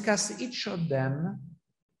will discuss each of them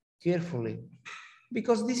carefully,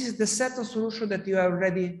 because this is the set of solution that you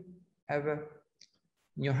already have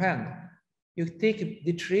in your hand. You take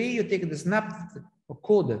the tree, you take the snap of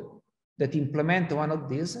code that implement one of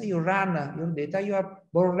these, you run your data, you are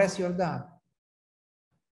more or less you're done.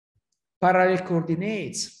 Parallel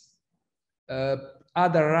coordinates,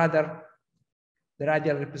 other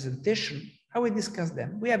radial representation, I will discuss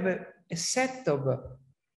them. We have a set of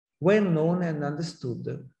well-known and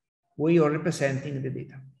understood way of representing the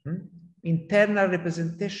data. Internal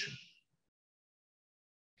representation.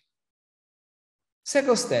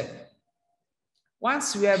 Second step,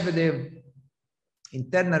 once we have the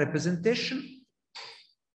internal representation,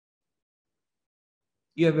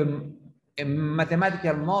 you have a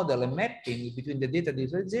mathematical model, a mapping between the data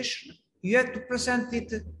visualization, you have to present it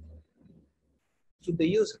to the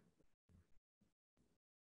user.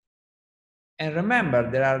 And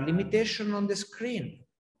remember, there are limitations on the screen,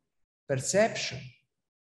 perception,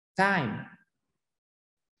 time.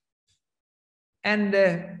 And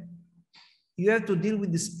you have to deal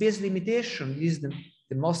with the space limitation. This is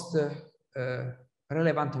the most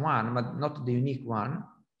relevant one, but not the unique one.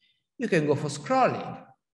 You can go for scrolling.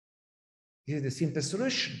 This is the simple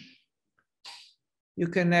solution. You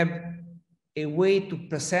can have a way to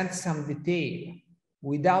present some detail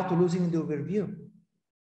without losing the overview.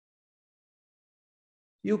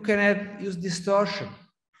 You can use distortion.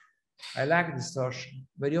 I like distortion.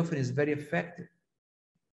 Very often it's very effective.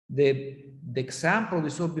 The example we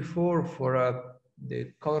saw before for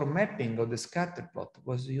the color mapping of the scatter plot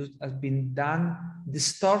has been done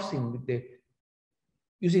distorting with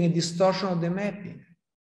using a distortion of the mapping.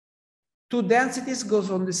 Two densities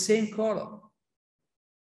goes on the same color,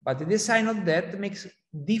 but the design of that makes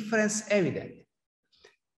difference evident.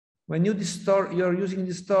 When you distort, you're using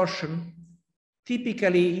distortion,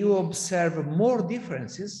 typically you observe more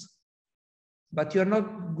differences, but you're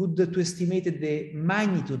not good to estimate the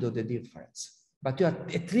magnitude of the difference. But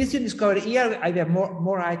at least you discover here I have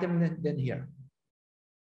more items than here.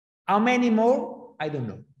 How many more? I don't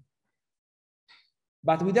know.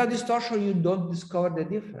 But without distortion, you don't discover the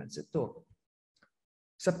difference at all.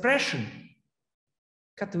 Suppression,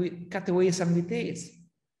 cut away some details.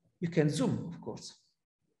 You can zoom, of course.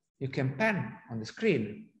 You can pan on the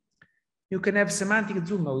screen. You can have semantic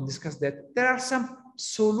zoom. I will discuss that. There are some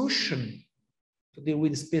solutions to deal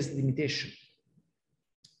with space limitation.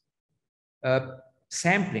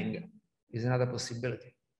 Sampling is another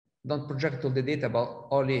possibility. Don't project all the data, but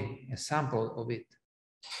only a sample of it.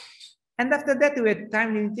 And after that, we have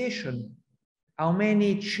time limitation. How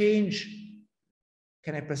many change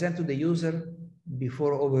can I present to the user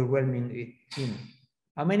before overwhelming him?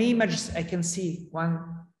 How many images I can see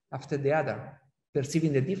one after the other,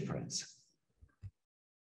 perceiving the difference?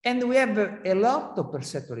 And we have a lot of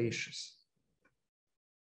perceptual issues.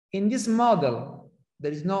 In this model,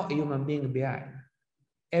 there is no human being behind.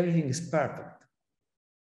 Everything is perfect.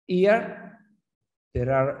 Here,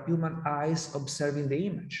 there are human eyes observing the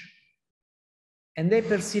image. And they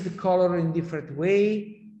perceive color in different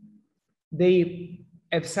way. They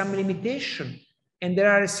have some limitation. And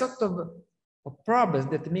there are a sort of problems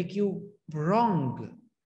that make you wrong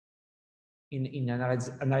in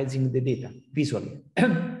analyzing the data visually.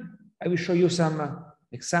 I will show you some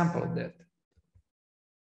example of that.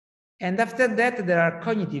 And after that, there are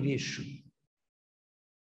cognitive issues,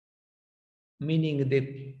 meaning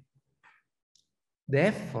the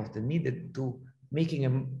effort needed to making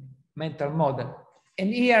a mental model. And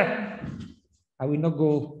here, I will not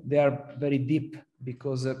go there very deep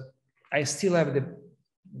because I still have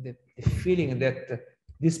the feeling that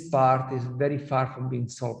this part is very far from being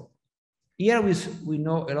solved. Here we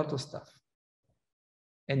know a lot of stuff,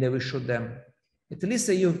 and I will show them. At least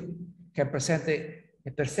you can present a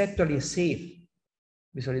perceptually safe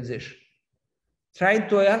visualization. Trying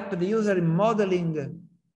to help the user in modeling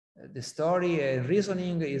the story and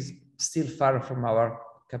reasoning is still far from our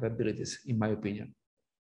capabilities, in my opinion.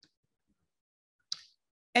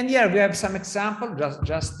 And here we have some example,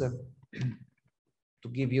 just to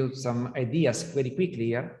give you some ideas very quickly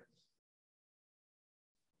here.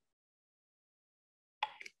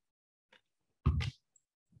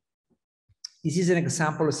 This is an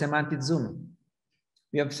example of semantic zoom.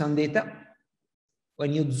 We have some data.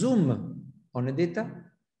 When you zoom on the data,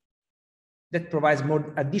 that provides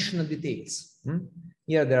more additional details.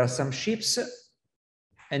 Here there are some ships,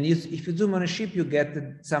 and if you zoom on a ship, you get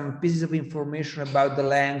some pieces of information about the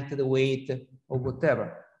length, the weight, or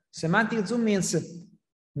whatever. Semantic zoom means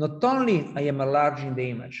not only I am enlarging the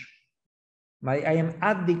image, but I am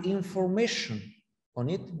adding information on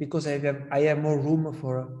it because I have more room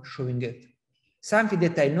for showing it. Something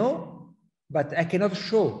that I know, but I cannot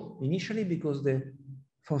show initially because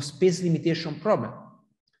for space limitation problem.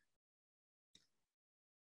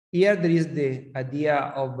 Here there is the idea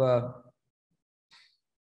of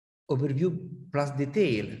overview plus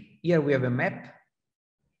detail. Here we have a map,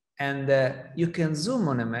 and you can zoom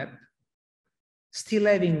on a map, still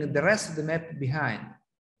having the rest of the map behind.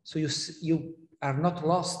 So you are not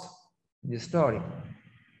lost in the story.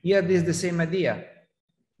 Here this is the same idea.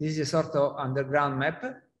 This is a sort of underground map,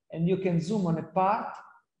 and you can zoom on a part,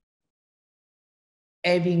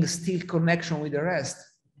 having still connection with the rest.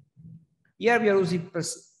 Here we are using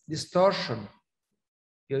distortion.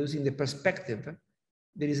 We are using the perspective.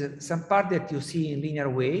 There is some part that you see in linear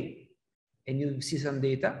way, and you see some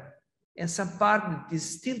data, and some part that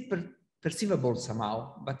is still perceivable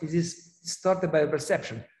somehow, but it is distorted by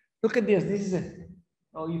perception. Look at this. This is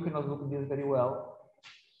oh, you cannot look at this very well.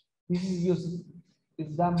 This is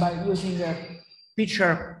it's done by using a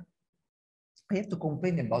picture. I have to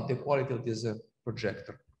complain about the quality of this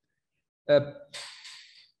projector. There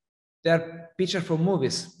are pictures for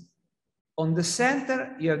movies. On the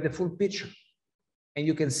center, you have the full picture, and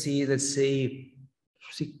you can see, let's say,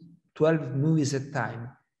 12 movies at a time.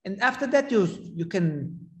 And after that, you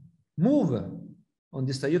can move on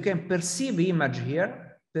this side. You can perceive image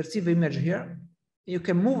here, You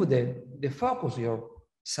can move the focus your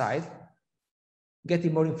side,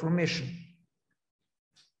 getting more information.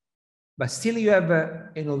 But still you have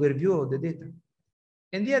an overview of the data.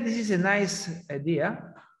 And yeah, this is a nice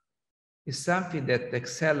idea. It's something that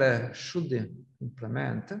Excel should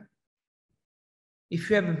implement. If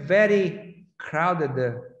you have a very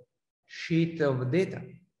crowded sheet of data,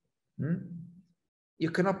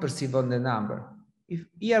 you cannot perceive on the number. If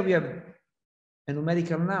here we have a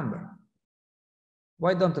numerical number,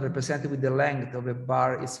 why don't represent it with the length of a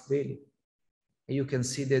bar, its value? And you can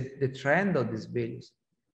see the trend of these values.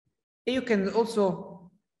 And you can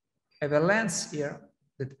also have a lens here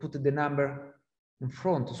that put the number in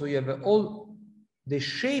front. So you have all the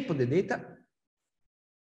shape of the data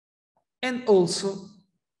and also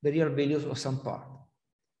the real values of some part.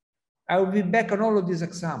 I will be back on all of these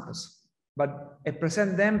examples, but I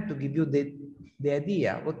present them to give you the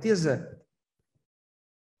idea. What is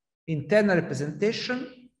internal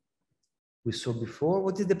representation we saw before?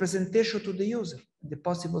 What is the presentation to the user, the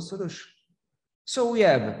possible solution? So we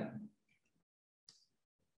have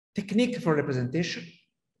technique for representation,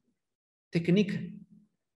 technique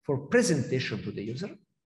for presentation to the user.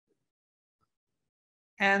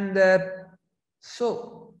 And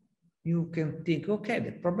so you can think, okay,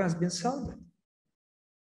 the problem has been solved.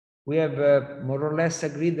 We have more or less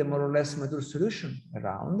agreed a more or less mature solution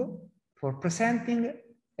around for presenting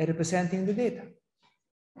and representing the data.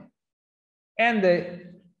 And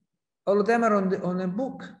all of them are on a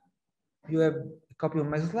book. You have a copy of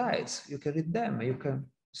my slides. You can read them. You can.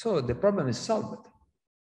 So the problem is solved.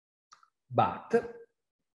 But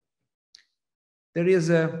there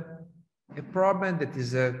is a problem that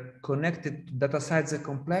is connected to data size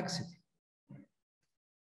complexity.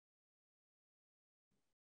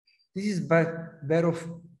 This is by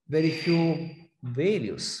very few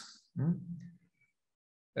values.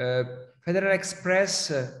 Federal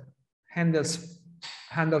Express handles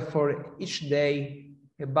for each day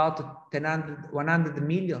about 100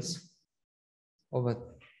 millions of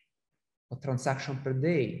transaction per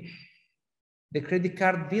day. The credit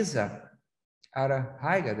card Visa are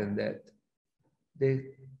higher than that.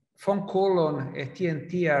 The phone call on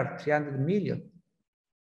AT&T are 300 million.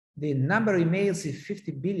 The number of emails is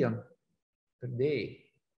 50 billion per day.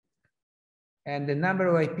 And the number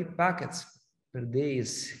of IP packets per day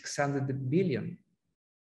is 600 billion.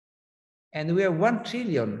 And we have 1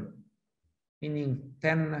 trillion, meaning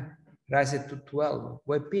 10 raised to 12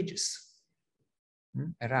 web pages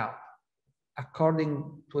around,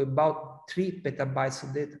 according to about 3 petabytes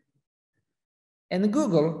of data. And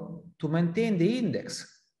Google, to maintain the index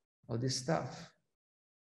of this stuff,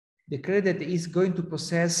 the credit is going to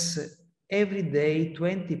process every day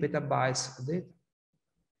 20 petabytes of data.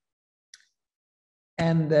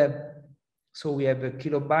 And so we have a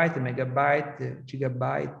kilobyte, a megabyte, a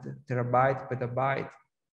gigabyte, terabyte, petabyte,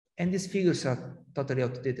 and these figures are totally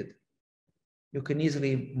outdated. You can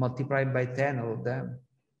easily multiply by 10 all of them.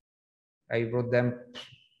 I wrote them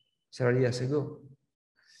several years ago.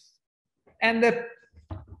 And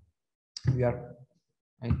we are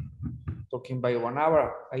talking by 1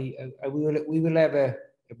 hour. We will have a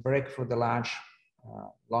break for the lunch,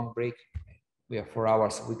 long break. we have 4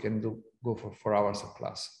 hours, we can go for 4 hours of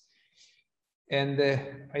class. And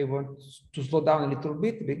I want to slow down a little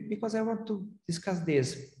bit because I want to discuss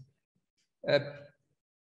this.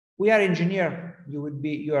 We are engineer.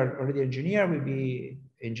 You are already engineer. We'll be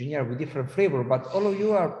engineer with different flavor, but all of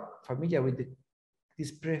you are familiar with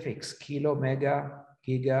this prefix: kilo, mega,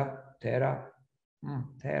 giga, tera,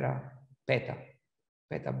 tera, peta,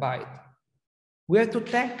 petabyte. We have to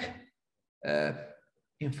take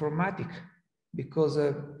informatics because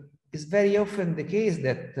it's very often the case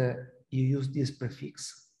that you use this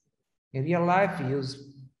prefix. In real life, you use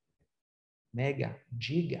mega,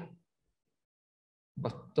 giga,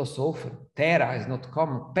 but not so often. Tera is not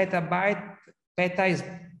common. Petabyte, peta is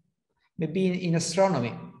maybe in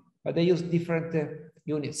astronomy, but they use different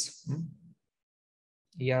units.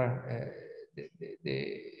 Here,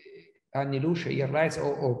 the Anni Luce, here lights,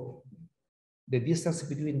 or the distance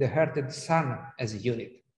between the Earth and the Sun as a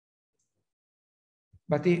unit.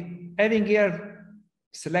 But having here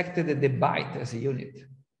selected the byte as a unit,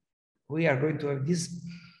 we are going to have this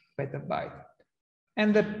petabyte.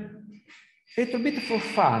 And a little bit for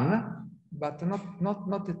fun, but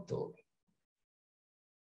not at all.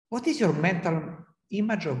 What is your mental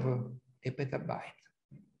image of a petabyte?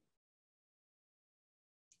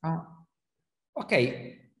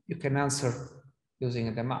 Okay, you can answer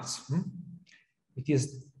using the math. It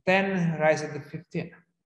is 10 raised to 15.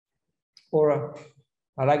 Or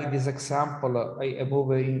I like this example, I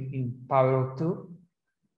move in power of 2,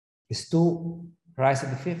 is 2 raised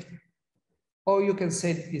to 50. Or you can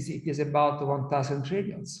say that it is about 1,000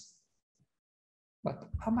 trillions. But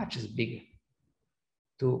how much is big?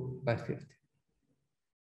 2 by 50.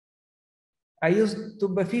 I used 2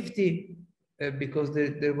 by 50 because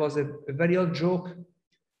there was a very old joke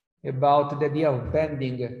about the idea of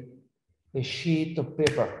bending a sheet of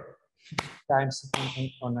paper 50 times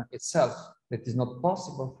on itself. That is not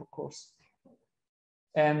possible, of course.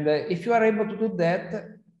 And if you are able to do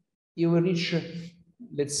that, you will reach,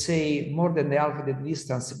 let's say, more than half of the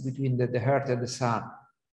distance between the Earth and the Sun.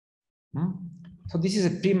 So this is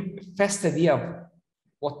a first idea of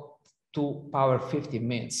what 2 power 50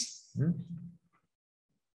 means.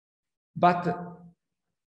 But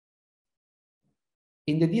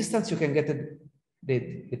in the distance, you can get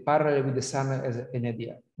the parallel with the Sun as an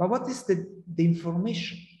idea. But what is the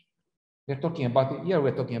information? We're talking about, here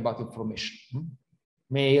we're talking about information.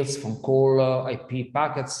 Mails, phone call, IP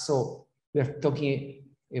packets. So we're talking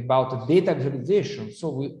about data visualization.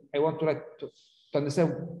 So I want to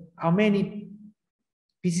understand how many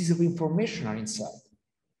pieces of information are inside.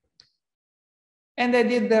 And I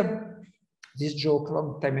did this joke a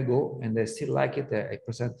long time ago, and I still like it. I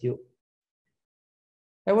present you.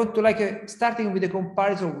 I want to starting with a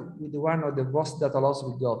comparison with one of the most data loss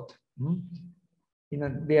we got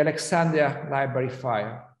in the Alexandria library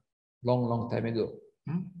fire, long time ago.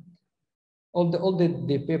 All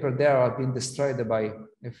the paper there have been destroyed by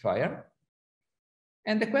a fire.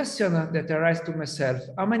 And the question that arises to myself,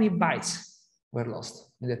 how many bytes were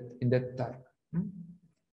lost in that time?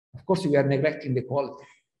 Of course, we are neglecting the quality.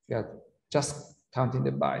 We are just counting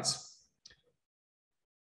the bytes.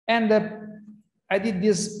 And I did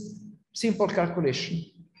this simple calculation.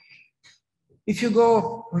 If you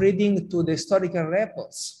go reading to the historical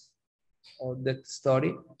reports of that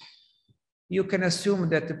story, you can assume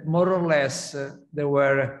that more or less there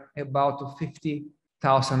were about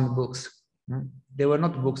 50,000 books. They were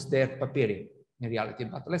not books, they are papyri in reality,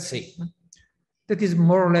 but let's say that is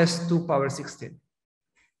more or less 2 power 16.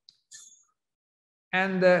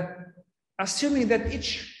 And assuming that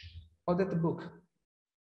each of that book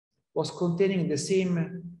was containing the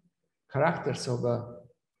same characters of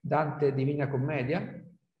Dante Divina Commedia,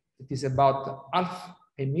 it is about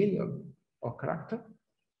 500,000 of characters,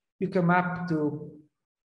 you come up to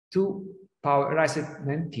 2 power raised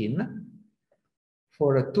 19,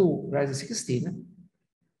 for 2 raised 16,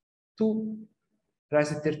 2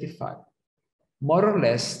 raised 35, more or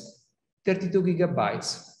less 32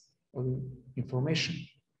 gigabytes of information.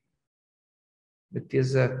 That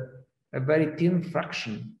is a very thin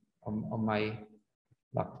fraction on my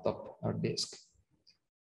laptop or disk.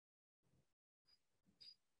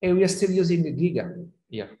 And we are still using the giga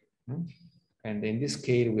here. And in this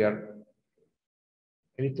scale, we are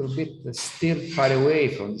a little bit still far away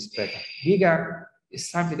from this pattern. Giga is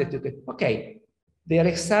something that you can, okay, the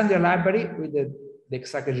Alexandria library with the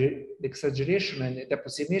exaggeration and the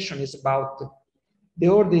approximation is about, the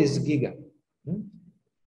order is giga.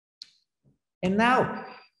 And now,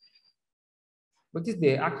 what is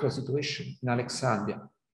the actual situation in Alexandria?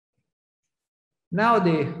 Now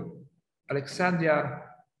the Alexandria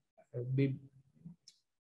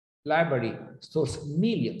library stores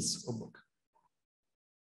millions of books,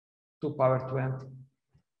 2 power 20.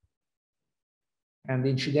 And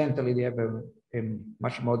incidentally, they have a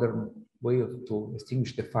much modern way to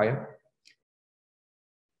extinguish the fire.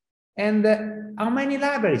 And how many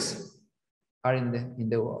libraries are in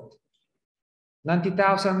the world?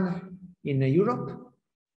 90,000 in Europe,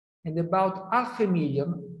 and about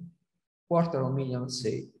 500,000, 250,000,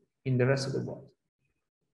 say, in the rest of the world,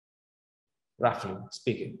 roughly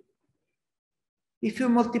speaking. If you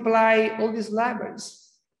multiply all these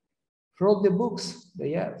libraries for all the books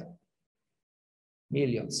they have,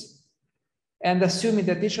 millions, and assuming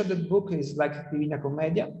that each of the book is like Divina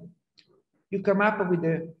Commedia, you come up with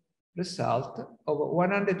the result of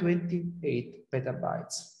 128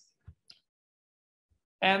 petabytes.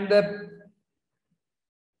 And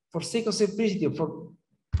for sake of simplicity, for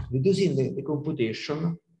reducing the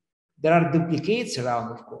computation, there are duplicates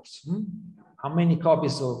around, of course. How many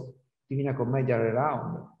copies of Divina Commedia are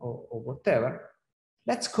around, or whatever?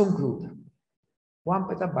 Let's conclude. 1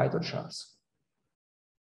 petabyte of charts.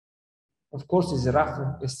 Of course, it's a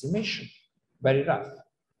rough estimation, very rough.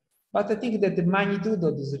 But I think that the magnitude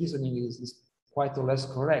of this reasoning is quite or less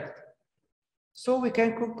correct. So we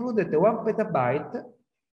can conclude that the 1 petabyte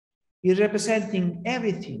is representing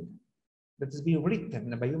everything that has been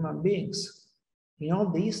written by human beings in all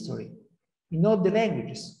the history, in all the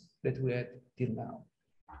languages that we had till now.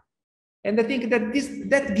 And I think that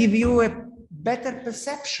that gives you a better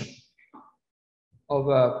perception of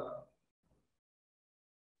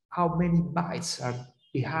how many bytes are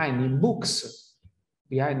behind in books,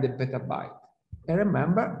 behind the petabyte. And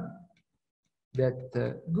remember that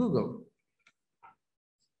Google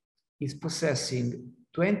is processing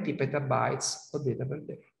 20 petabytes of data per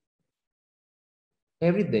day.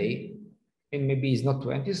 Every day, and maybe it's not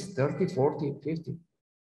 20, it's 30, 40, 50.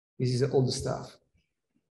 This is all the stuff.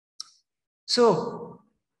 So,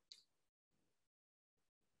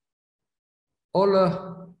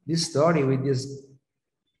 all this story with this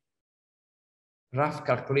rough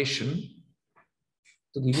calculation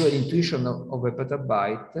to give you an intuition of a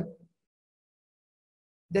petabyte,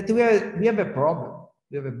 that we have a problem.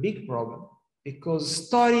 We have a big problem, because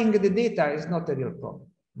storing the data is not a real problem.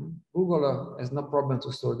 Google has no problem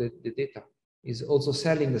to store the data. It's also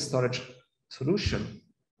selling the storage solution.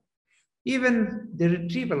 Even the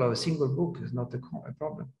retrieval of a single book is not a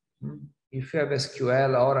problem. If you have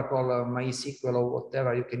SQL, Oracle, MySQL, or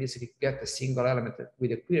whatever, you can easily get a single element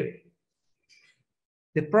with a query.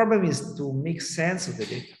 The problem is to make sense of the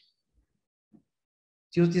data,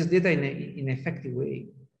 to use this data in an effective way,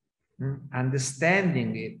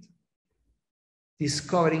 understanding it,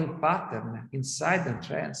 discovering pattern, insight, and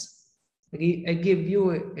trends. I give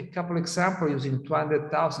you a couple examples using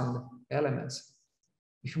 200,000 elements.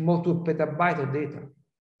 If you move to a petabyte of data,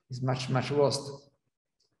 it's much, much worse.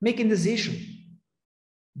 Making decisions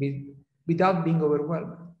without being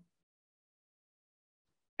overwhelmed.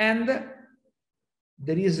 And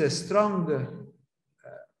there is a strong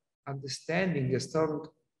understanding, a strong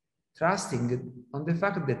trusting on the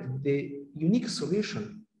fact that the unique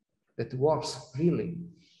solution that works really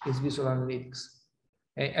is visual analytics.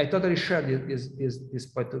 I totally share this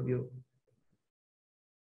point of view.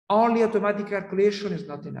 Only automatic calculation is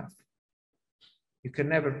not enough. You can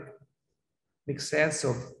never make sense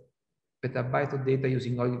of petabyte of data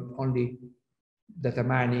using only data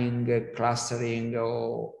mining, clustering,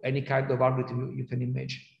 or any kind of algorithm you can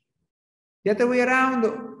imagine. The other way around,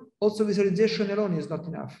 also visualization alone is not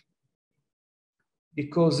enough.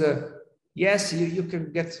 Because yes, you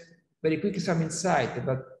can get very quickly some insight,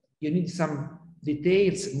 but you need some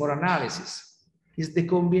details, more analysis. It's the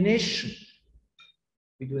combination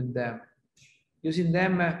between them, using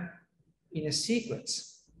them in a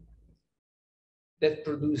sequence that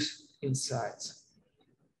produce insights.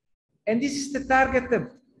 And this is the target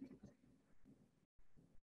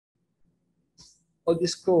of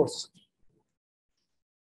this course.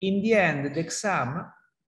 In the end, the exam,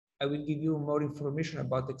 I will give you more information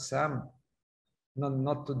about the exam,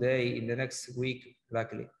 not today, in the next week,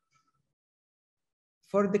 luckily.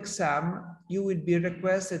 For the exam, you will be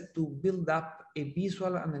requested to build up a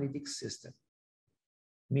visual analytics system.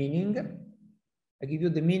 Meaning, I give you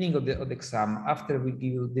the meaning of the exam, after we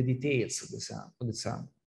give you the details of the exam.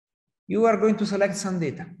 You are going to select some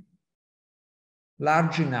data,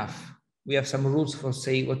 large enough. We have some rules for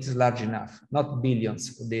saying what is large enough, not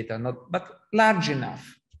billions of data, but large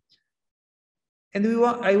enough. And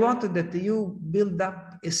I wanted that you build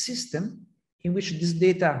up a system in which this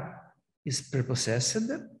data is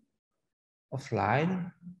preprocessed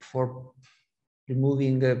offline for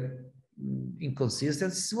removing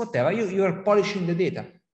inconsistencies, whatever. You are polishing the data.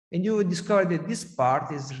 And you will discover that this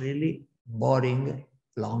part is really boring,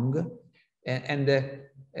 long, and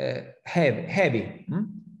heavy.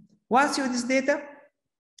 Once you have this data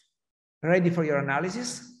ready for your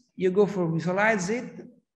analysis, you go for visualize it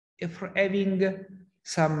for having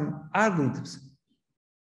some algorithms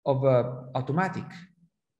of automatic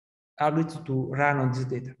algorithms to run on this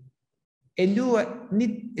data. And you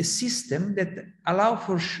need a system that allows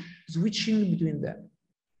for switching between them.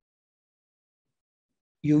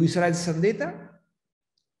 You visualize some data,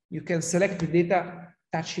 you can select the data,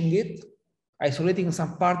 touching it, isolating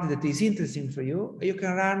some part that is interesting for you, and you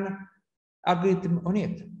can run algorithm on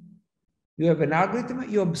it. You have an algorithm,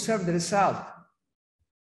 you observe the result,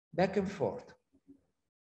 back and forth.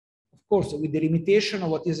 Of course, with the limitation of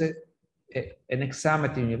what is an exam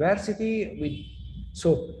at the university.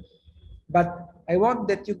 But I want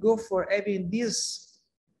that you go for having this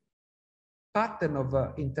pattern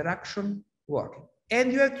of interaction working.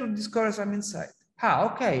 And you have to discover some insight.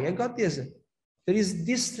 Okay, I got this. There is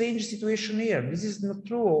this strange situation here. This is not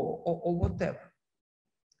true or whatever.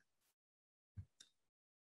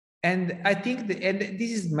 And I think, and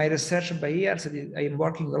this is my research by years, I am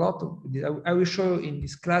working a lot with this. I will show you in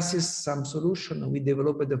these classes some solution we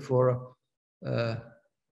developed for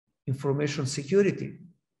information security,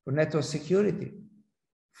 for network security,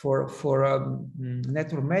 for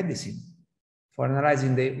network medicine, for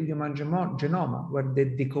analyzing the human genome, where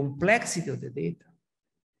the complexity of the data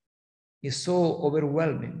is so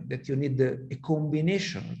overwhelming that you need a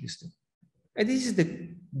combination of these two. And this is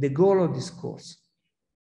the goal of this course,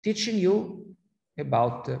 teaching you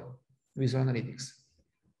about visual analytics.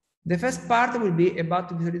 The first part will be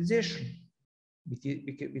about visualization,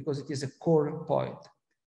 because it is a core point.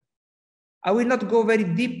 I will not go very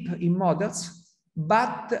deep in models,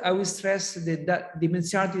 but I will stress the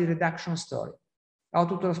dimensionality reduction story, how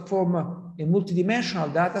to transform a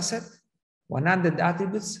multidimensional data set, 100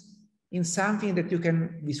 attributes, in something that you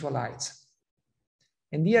can visualize.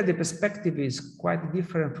 And here the perspective is quite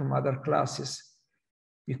different from other classes,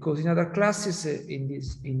 because in other classes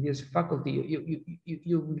in this faculty,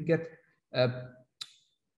 you will get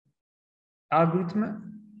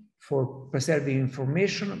algorithm for preserving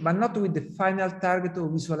information, but not with the final target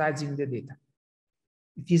of visualizing the data.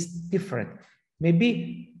 It is different.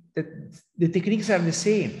 Maybe the techniques are the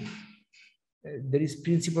same. There is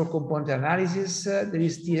principal component analysis, there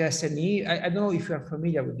is TSNE. I don't know if you are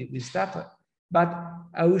familiar with that, but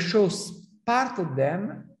I will show part of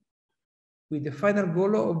them with the final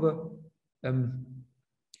goal of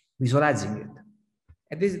visualizing it.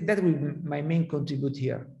 And that will be my main contribute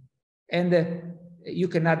here. And you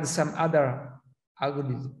can add some other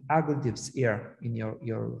algorithms here in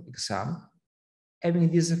your exam,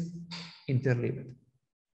 having this interleaved.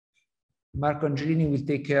 Marco Angelini will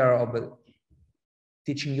take care of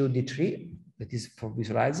teaching you D3, that is for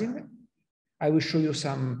visualizing. I will show you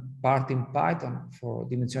some part in Python for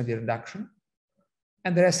dimensionality reduction.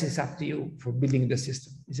 And the rest is up to you for building the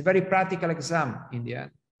system. It's a very practical exam in the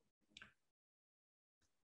end.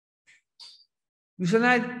 Visual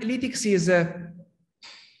analytics is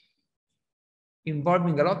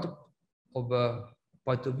involving a lot of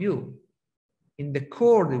point of view. In the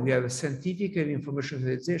core, we have a scientific and information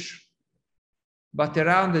visualization. But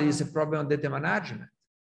around there is a problem of data management.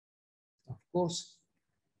 Of course,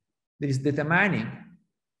 there is data mining.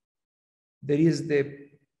 There is the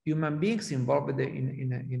human beings involved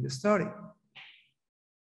in the story,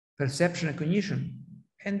 perception and cognition.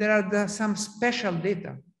 And there are some special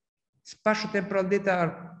data. Spatial-temporal data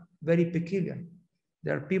are very peculiar.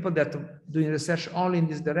 There are people that are doing research only in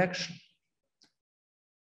this direction.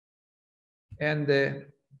 And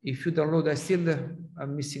if you download, I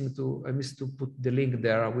missed to put the link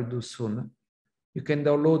there, I will do soon. You can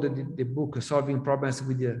download the book, Solving Problems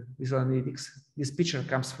with Visual Analytics. This picture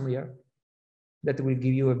comes from here. That will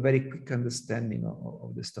give you a very quick understanding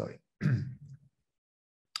of the story.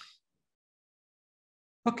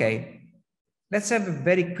 Okay, let's have a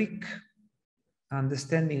very quick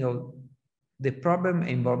understanding of the problem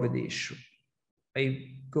involved with the issue.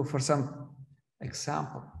 I go for some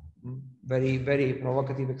example, very, very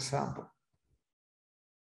provocative example.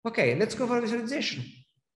 Okay, let's go for visualization.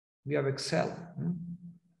 We have Excel.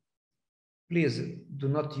 Please do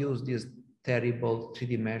not use these terrible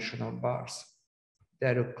three-dimensional bars.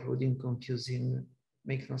 They're occluding, confusing,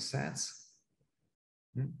 make no sense.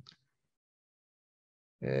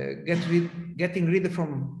 Getting rid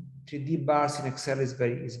from 3D bars in Excel is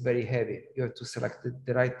very heavy. You have to select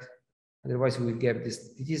the right, otherwise we will get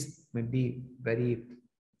this. It is maybe very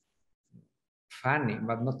funny,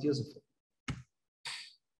 but not useful.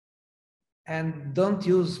 And don't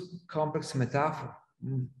use complex metaphor.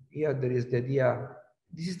 here there is the idea,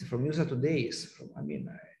 this is from USA Today, I mean,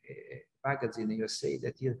 a magazine in USA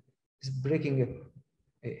that is breaking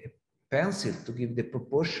a pencil to give the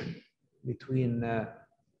proportion between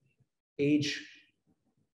age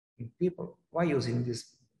in people. Why using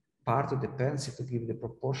this part of the pencil to give the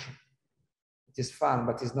proportion? It is fun,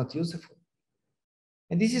 but it's not useful.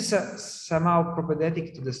 And this is somehow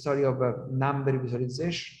propedeutic to the story of number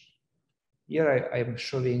visualization. Here I am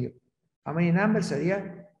showing how many numbers are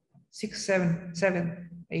here? 6,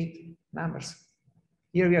 7, 8 numbers.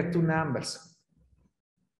 Here we have 2 numbers.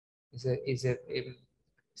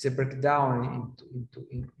 It's a breakdown into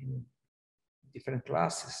different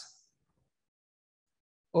classes.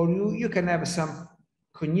 Or you can have some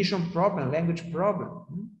cognition problem, language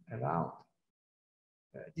problem around.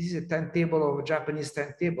 This is a timetable of Japanese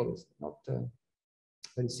timetable. It's not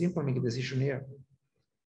very simple, make a decision here.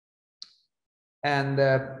 And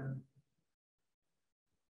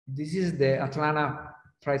this is the Atlanta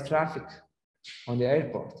flight traffic on the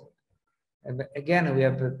airport. And again, we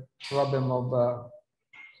have the problem of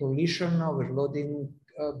collision, overloading,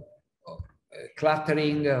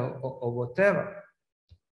 cluttering, or whatever.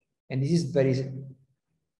 And this is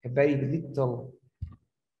a very little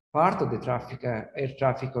part of the traffic, air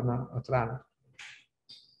traffic on Atlanta.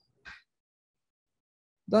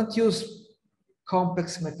 Don't use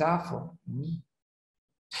complex metaphor.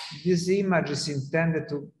 This image is intended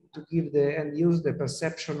to give the end user the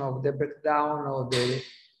perception of the breakdown of the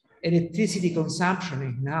electricity consumption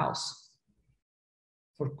in house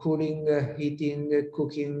for cooling, heating,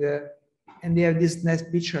 cooking, and they have this nice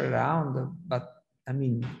picture around, but I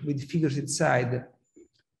mean, with figures inside.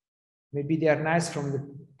 Maybe they are nice from the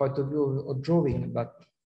point of view of drawing, but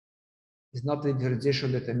it's not the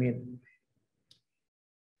visualization that I mean.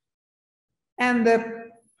 And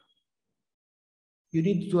you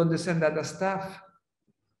need to understand other stuff.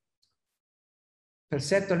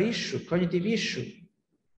 Perceptual issue, cognitive issue.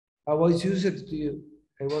 I was used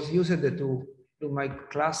to do my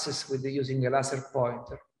classes with using a laser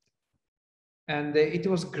pointer, and it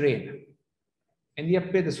was green. And he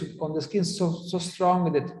appeared on the skin so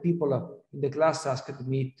strong that people in the class asked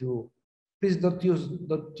me to, please don't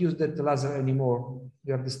use that laser anymore.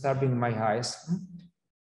 You are disturbing my eyes.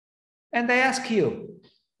 And I ask you,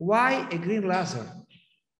 why a green laser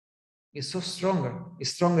is so stronger?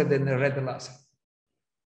 It's stronger than a red laser.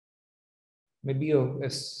 Maybe you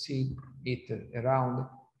have seen it around.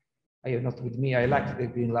 I am not with me. I like the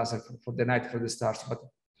green laser for the night, for the stars. But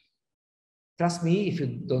trust me, if you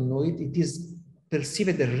don't know it, it is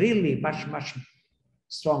perceived really much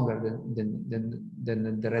stronger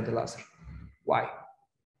than the red laser. Why?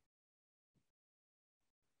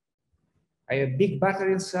 I have a big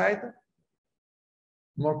battery inside,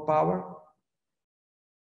 more power.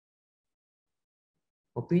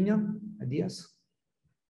 Opinion, ideas?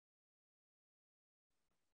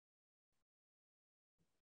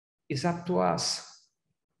 It's up to us.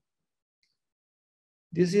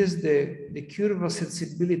 This is the curve of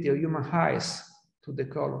sensibility of human eyes to the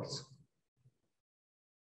colors.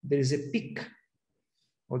 There is a peak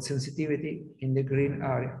of sensitivity in the green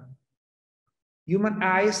area. Human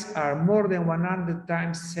eyes are more than 100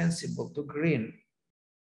 times sensible to green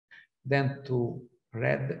than to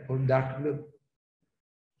red or dark blue.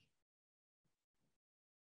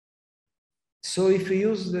 So if you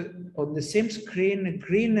use on the same screen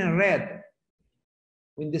green and red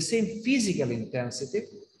with the same physical intensity,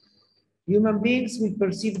 human beings will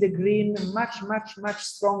perceive the green much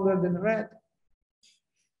stronger than red.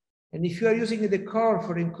 And if you are using the color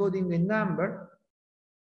for encoding a number,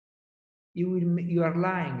 you are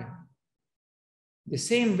lying. The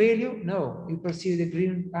same value, no, you perceive the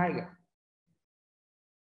green higher.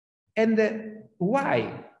 And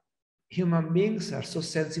why human beings are so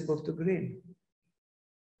sensible to green?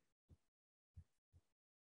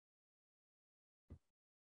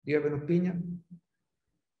 Do you have an opinion?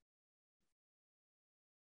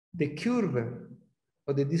 The curve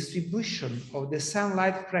or the distribution of the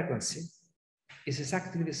sunlight frequency is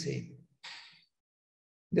exactly the same.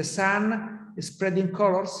 The sun is spreading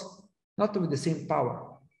colors, not with the same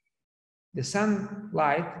power. The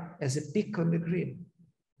sunlight has a peak on the green.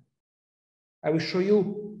 I will show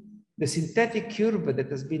you the synthetic curve that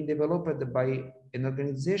has been developed by an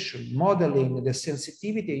organization modeling the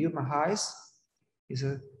sensitivity of human eyes. Is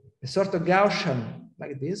a sort of Gaussian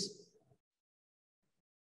like this.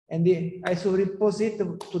 And I superimpose it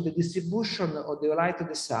to the distribution of the light of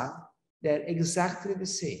the sun. They're exactly the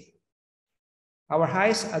same. Our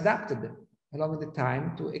eyes adapted along the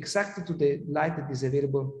time to exactly to the light that is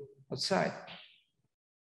available outside.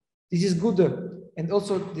 This is good. And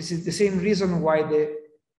also this is the same reason why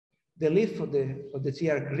the leaf of the tree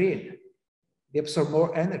are green. They absorb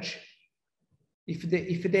more energy.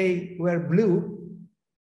 If they were blue,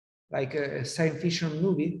 like a science fiction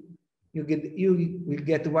movie, you will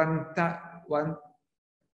get one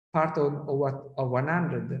part of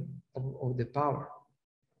 100 of the power,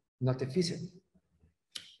 not efficient.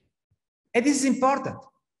 And this is important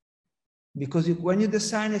because when you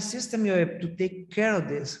design a system, you have to take care of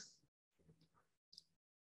this.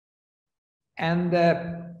 And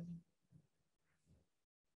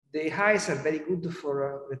the eyes are very good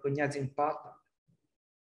for recognizing pattern.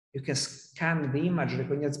 You can scan the image,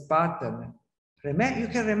 recognize pattern. You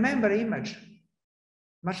can remember image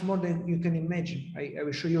much more than you can imagine. I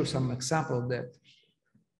will show you some example of that.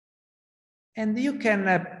 And you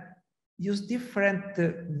can use different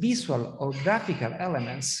visual or graphical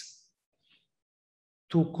elements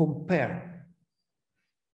to compare.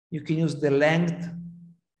 You can use the length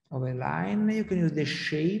of a line, you can use the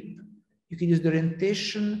shape, you can use the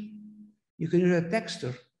orientation, you can use the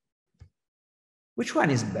texture. Which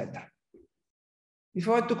one is better? If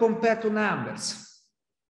I want to compare two numbers,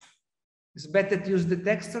 it's better to use the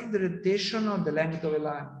texture, the orientation, or the length of a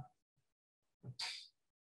line.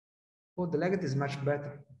 Oh, the length is much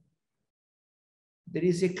better. There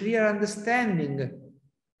is a clear understanding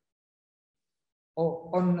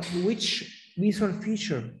on which visual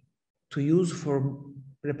feature to use for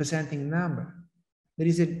representing number. There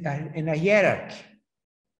is a hierarchy.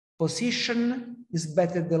 Position is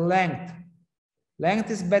better than length.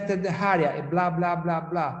 Length is better than area, blah, blah, blah,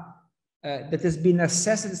 blah. That has been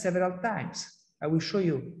assessed several times. I will show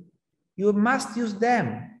you. You must use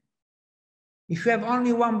them. If you have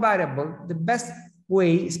only one variable, the best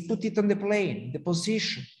way is put it on the plane, the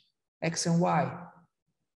position, X and Y.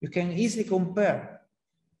 You can easily compare.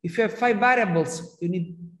 If you have 5 variables, you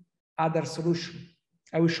need other solution.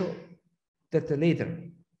 I will show that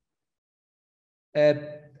later.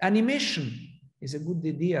 Animation is a good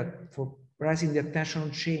idea for raising the attention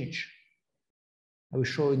on change. I will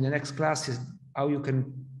show in the next classes how you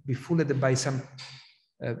can be fooled by some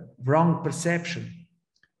wrong perception.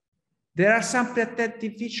 There are some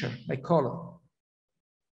protective features like color.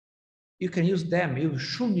 You can use them, you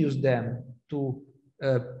should use them to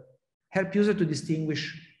help user to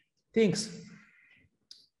distinguish things.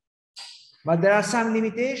 But there are some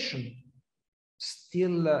limitations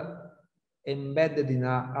still embedded in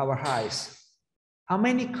our eyes. How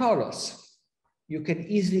many colors you can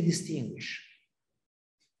easily distinguish?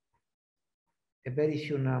 A very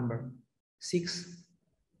few number. 6,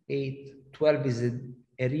 8, 12 is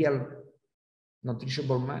a real not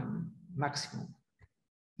reachable maximum.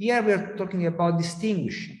 Here we are talking about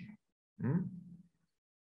distinguishing.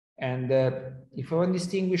 And if I want to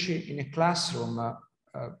distinguish in a classroom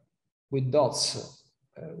with dots,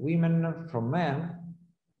 women from men,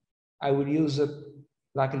 I will use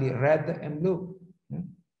luckily red and blue,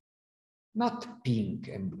 not pink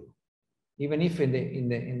and blue. Even if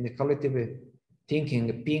in the collective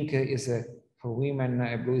thinking, pink is for women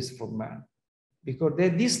and blue is for men, because the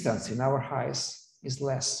distance in our eyes is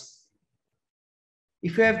less.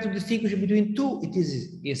 If you have to distinguish between two, it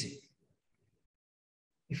is easy.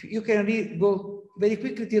 If you can go very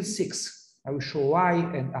quickly till 6, I will show why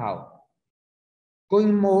and how.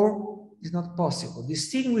 Going more is not possible.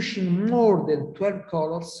 Distinguishing more than 12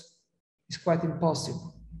 colors is quite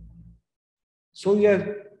impossible. So you have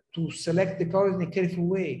to select the colors in a careful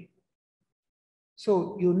way.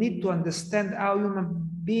 So you need to understand how human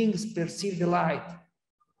beings perceive the light.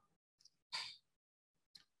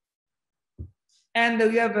 And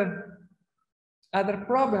we have other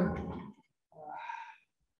problem.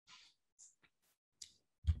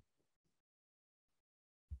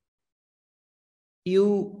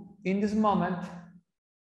 You, in this moment,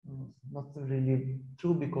 not really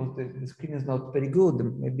true because the screen is not very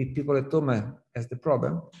good. Maybe people at home has the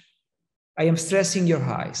problem. I am stressing your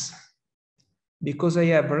eyes because I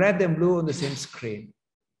have red and blue on the same screen.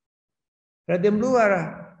 Red and blue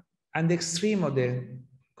are at the extreme of the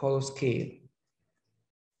color scale.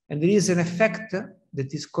 And there is an effect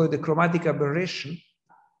that is called the chromatic aberration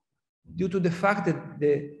due to the fact that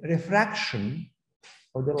the refraction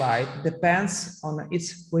of the light depends on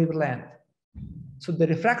its wavelength. So the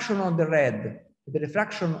refraction of the red, the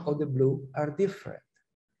refraction of the blue are different.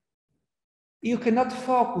 You cannot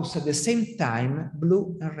focus at the same time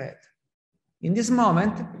blue and red. In this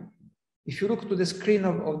moment, if you look to the screen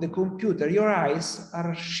of the computer, your eyes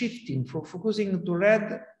are shifting from focusing to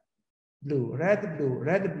red, blue, red, blue,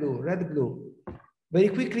 red, blue, red, blue. Very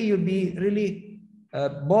quickly, you'll be really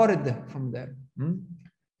bored from them.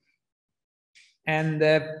 And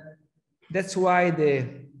that's why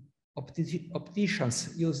the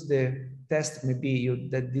opticians use the test, maybe you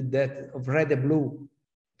that did that of red and blue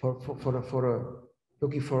for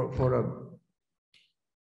looking for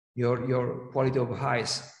your quality of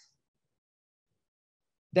eyes.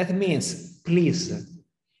 That means, please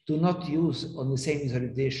do not use on the same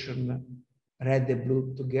visualization red and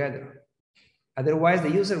blue together. Otherwise,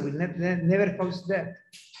 the user will never cause that.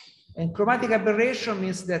 And chromatic aberration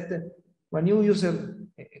means that when you use a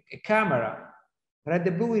camera, red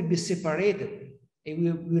and blue will be separated. It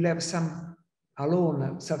will have some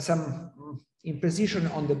alone, some imprecision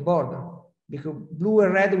on the border, because blue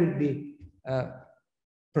and red will be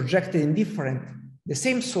projected in different, the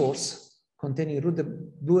same source containing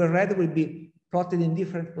blue and red will be plotted in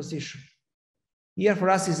different positions. Here for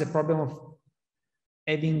us is a problem of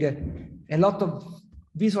having a lot of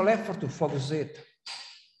visual effort to focus it.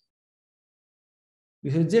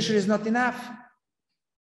 Visualization is not enough.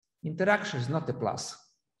 Interaction is not a plus,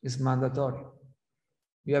 it's mandatory.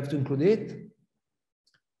 You have to include it.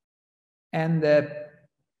 And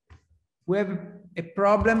we have a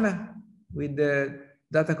problem with the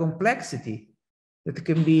data complexity that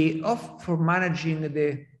can be off for managing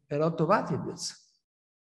a lot of attributes.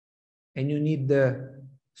 And you need the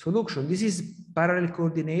solution. This is parallel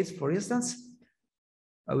coordinates, for instance.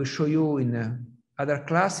 I will show you in other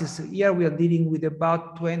classes. Here we are dealing with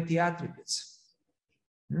about 20 attributes.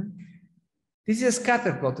 This is a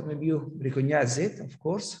scatter plot. Maybe you recognize it, of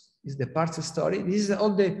course. It's the parser story. This is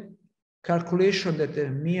all the calculation that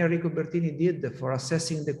me and Enrico Bertini did for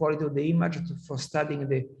assessing the quality of the image, for studying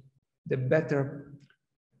a better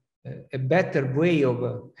way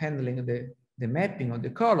of handling the mapping of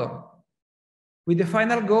the color, with the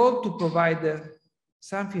final goal to provide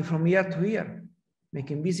something from year to year,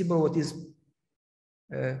 making visible what is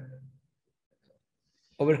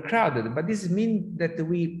overcrowded. But this means that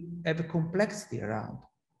we have a complexity around.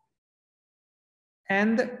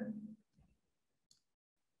 And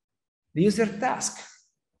the user task.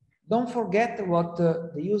 Don't forget what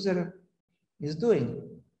the user is doing.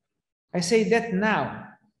 I say that now.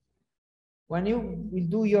 When you will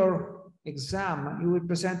do your exam, you will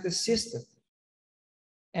present a system.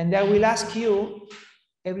 And I will ask you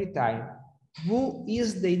every time, who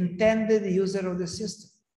is the intended user of the system?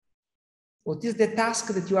 What is the task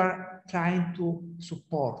that you are trying to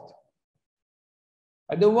support?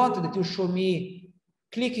 I don't want that you show me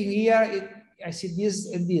clicking here, I see this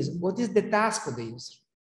and this. What is the task of the user?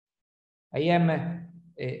 I am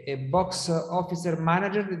a box officer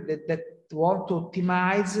manager that want to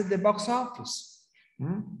optimize the box office.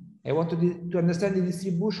 I want to understand the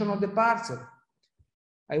distribution of the parcel.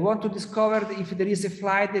 I want to discover if there is a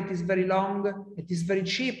flight that is very long, it is very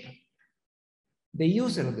cheap. The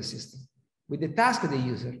user of the system, with the task of the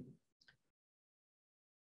user.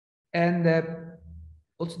 And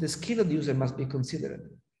also the skill of the user must be considered.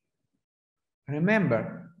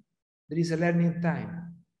 Remember, there is a learning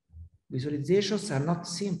time. Visualizations are not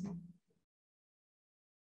simple.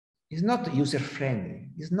 It's not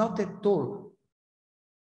user-friendly. It's not at all.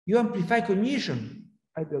 You amplify cognition,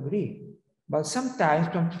 I do agree. But sometimes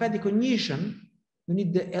to amplify the cognition, you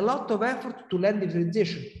need a lot of effort to learn the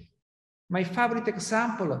visualization. My favorite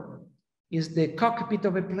example is the cockpit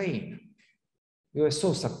of a plane. You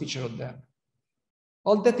saw some picture of that.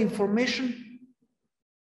 All that information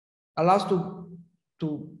allows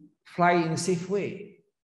to fly in a safe way.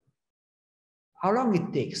 How long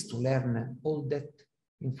it takes to learn all that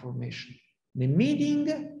information? The meaning,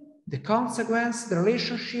 the consequence, the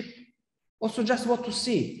relationship, also just what to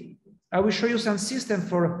see. I will show you some system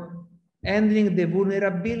for handling the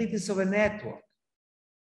vulnerabilities of a network.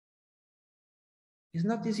 It's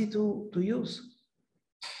not easy to use.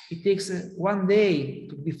 It takes one day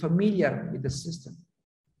to be familiar with the system.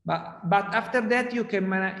 But after that, you can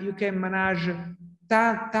manage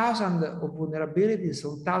thousands of vulnerabilities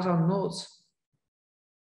on 1,000 nodes.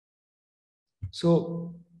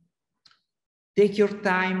 So take your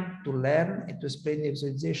time to learn and to explain the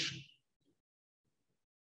visualization.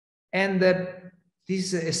 And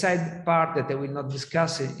this is a side part that I will not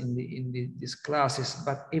discuss in these classes,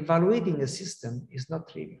 but evaluating a system is not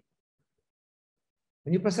trivial.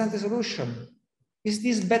 When you present a solution, is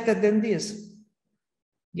this better than this?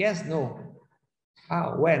 Yes, no.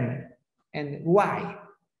 How, when, and why?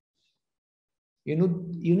 You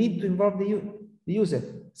need to involve the user.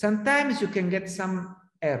 Sometimes you can get some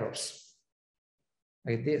errors,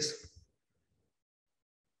 like this.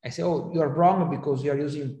 I say, oh, you are wrong because you are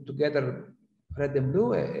using together red and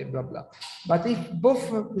blue, blah, blah. But if both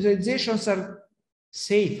visualizations are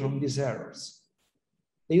safe from these errors,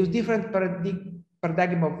 they use different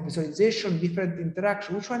paradigm of visualization, different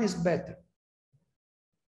interaction, which one is better?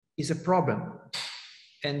 is a problem.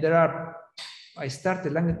 And there are, I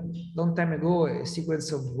started long time ago a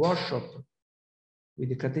sequence of workshop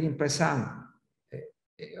with Catherine Pressan.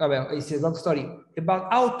 It's a long story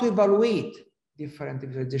about how to evaluate different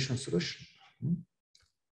visualization solutions.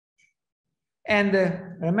 And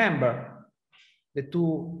remember the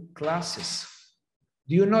two classes.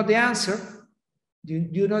 Do you know the answer? Do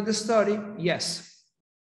you know the story? Yes.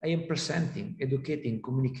 I am presenting, educating,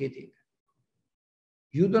 communicating.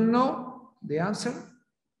 You don't know the answer?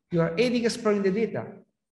 You are aiding, exploring the data,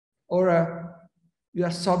 or you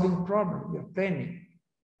are solving problems, you are planning.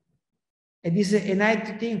 And this is an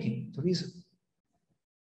active thinking to reason.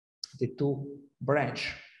 The two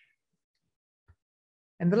branch.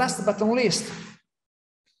 And the last but not least,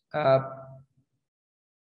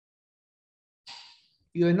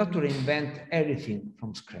 you are not to reinvent everything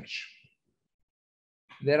from scratch.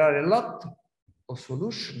 There are a lot of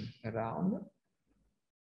solutions around.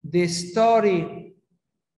 The story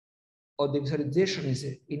of the visualization is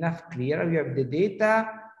enough clear. You have the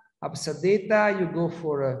data, abstract data, you go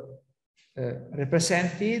for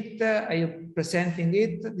represent it, I am presenting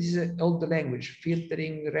it. This is all the language,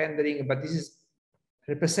 filtering, rendering, but this is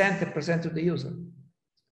present to the user.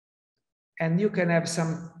 And you can have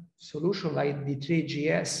some solution like the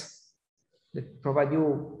D3GS that provide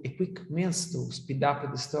you a quick means to speed up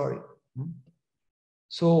the story.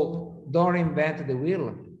 So don't reinvent the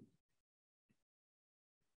wheel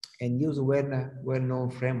and use well-known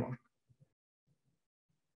framework.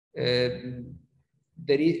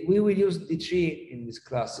 We will use D3 in these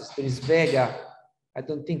classes. There is Vega. I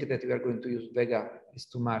don't think that we are going to use Vega. It's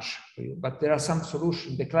too much for you. But there are some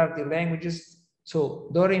solutions, declarative languages. So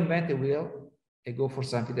don't reinvent the wheel and go for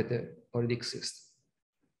something that already exists.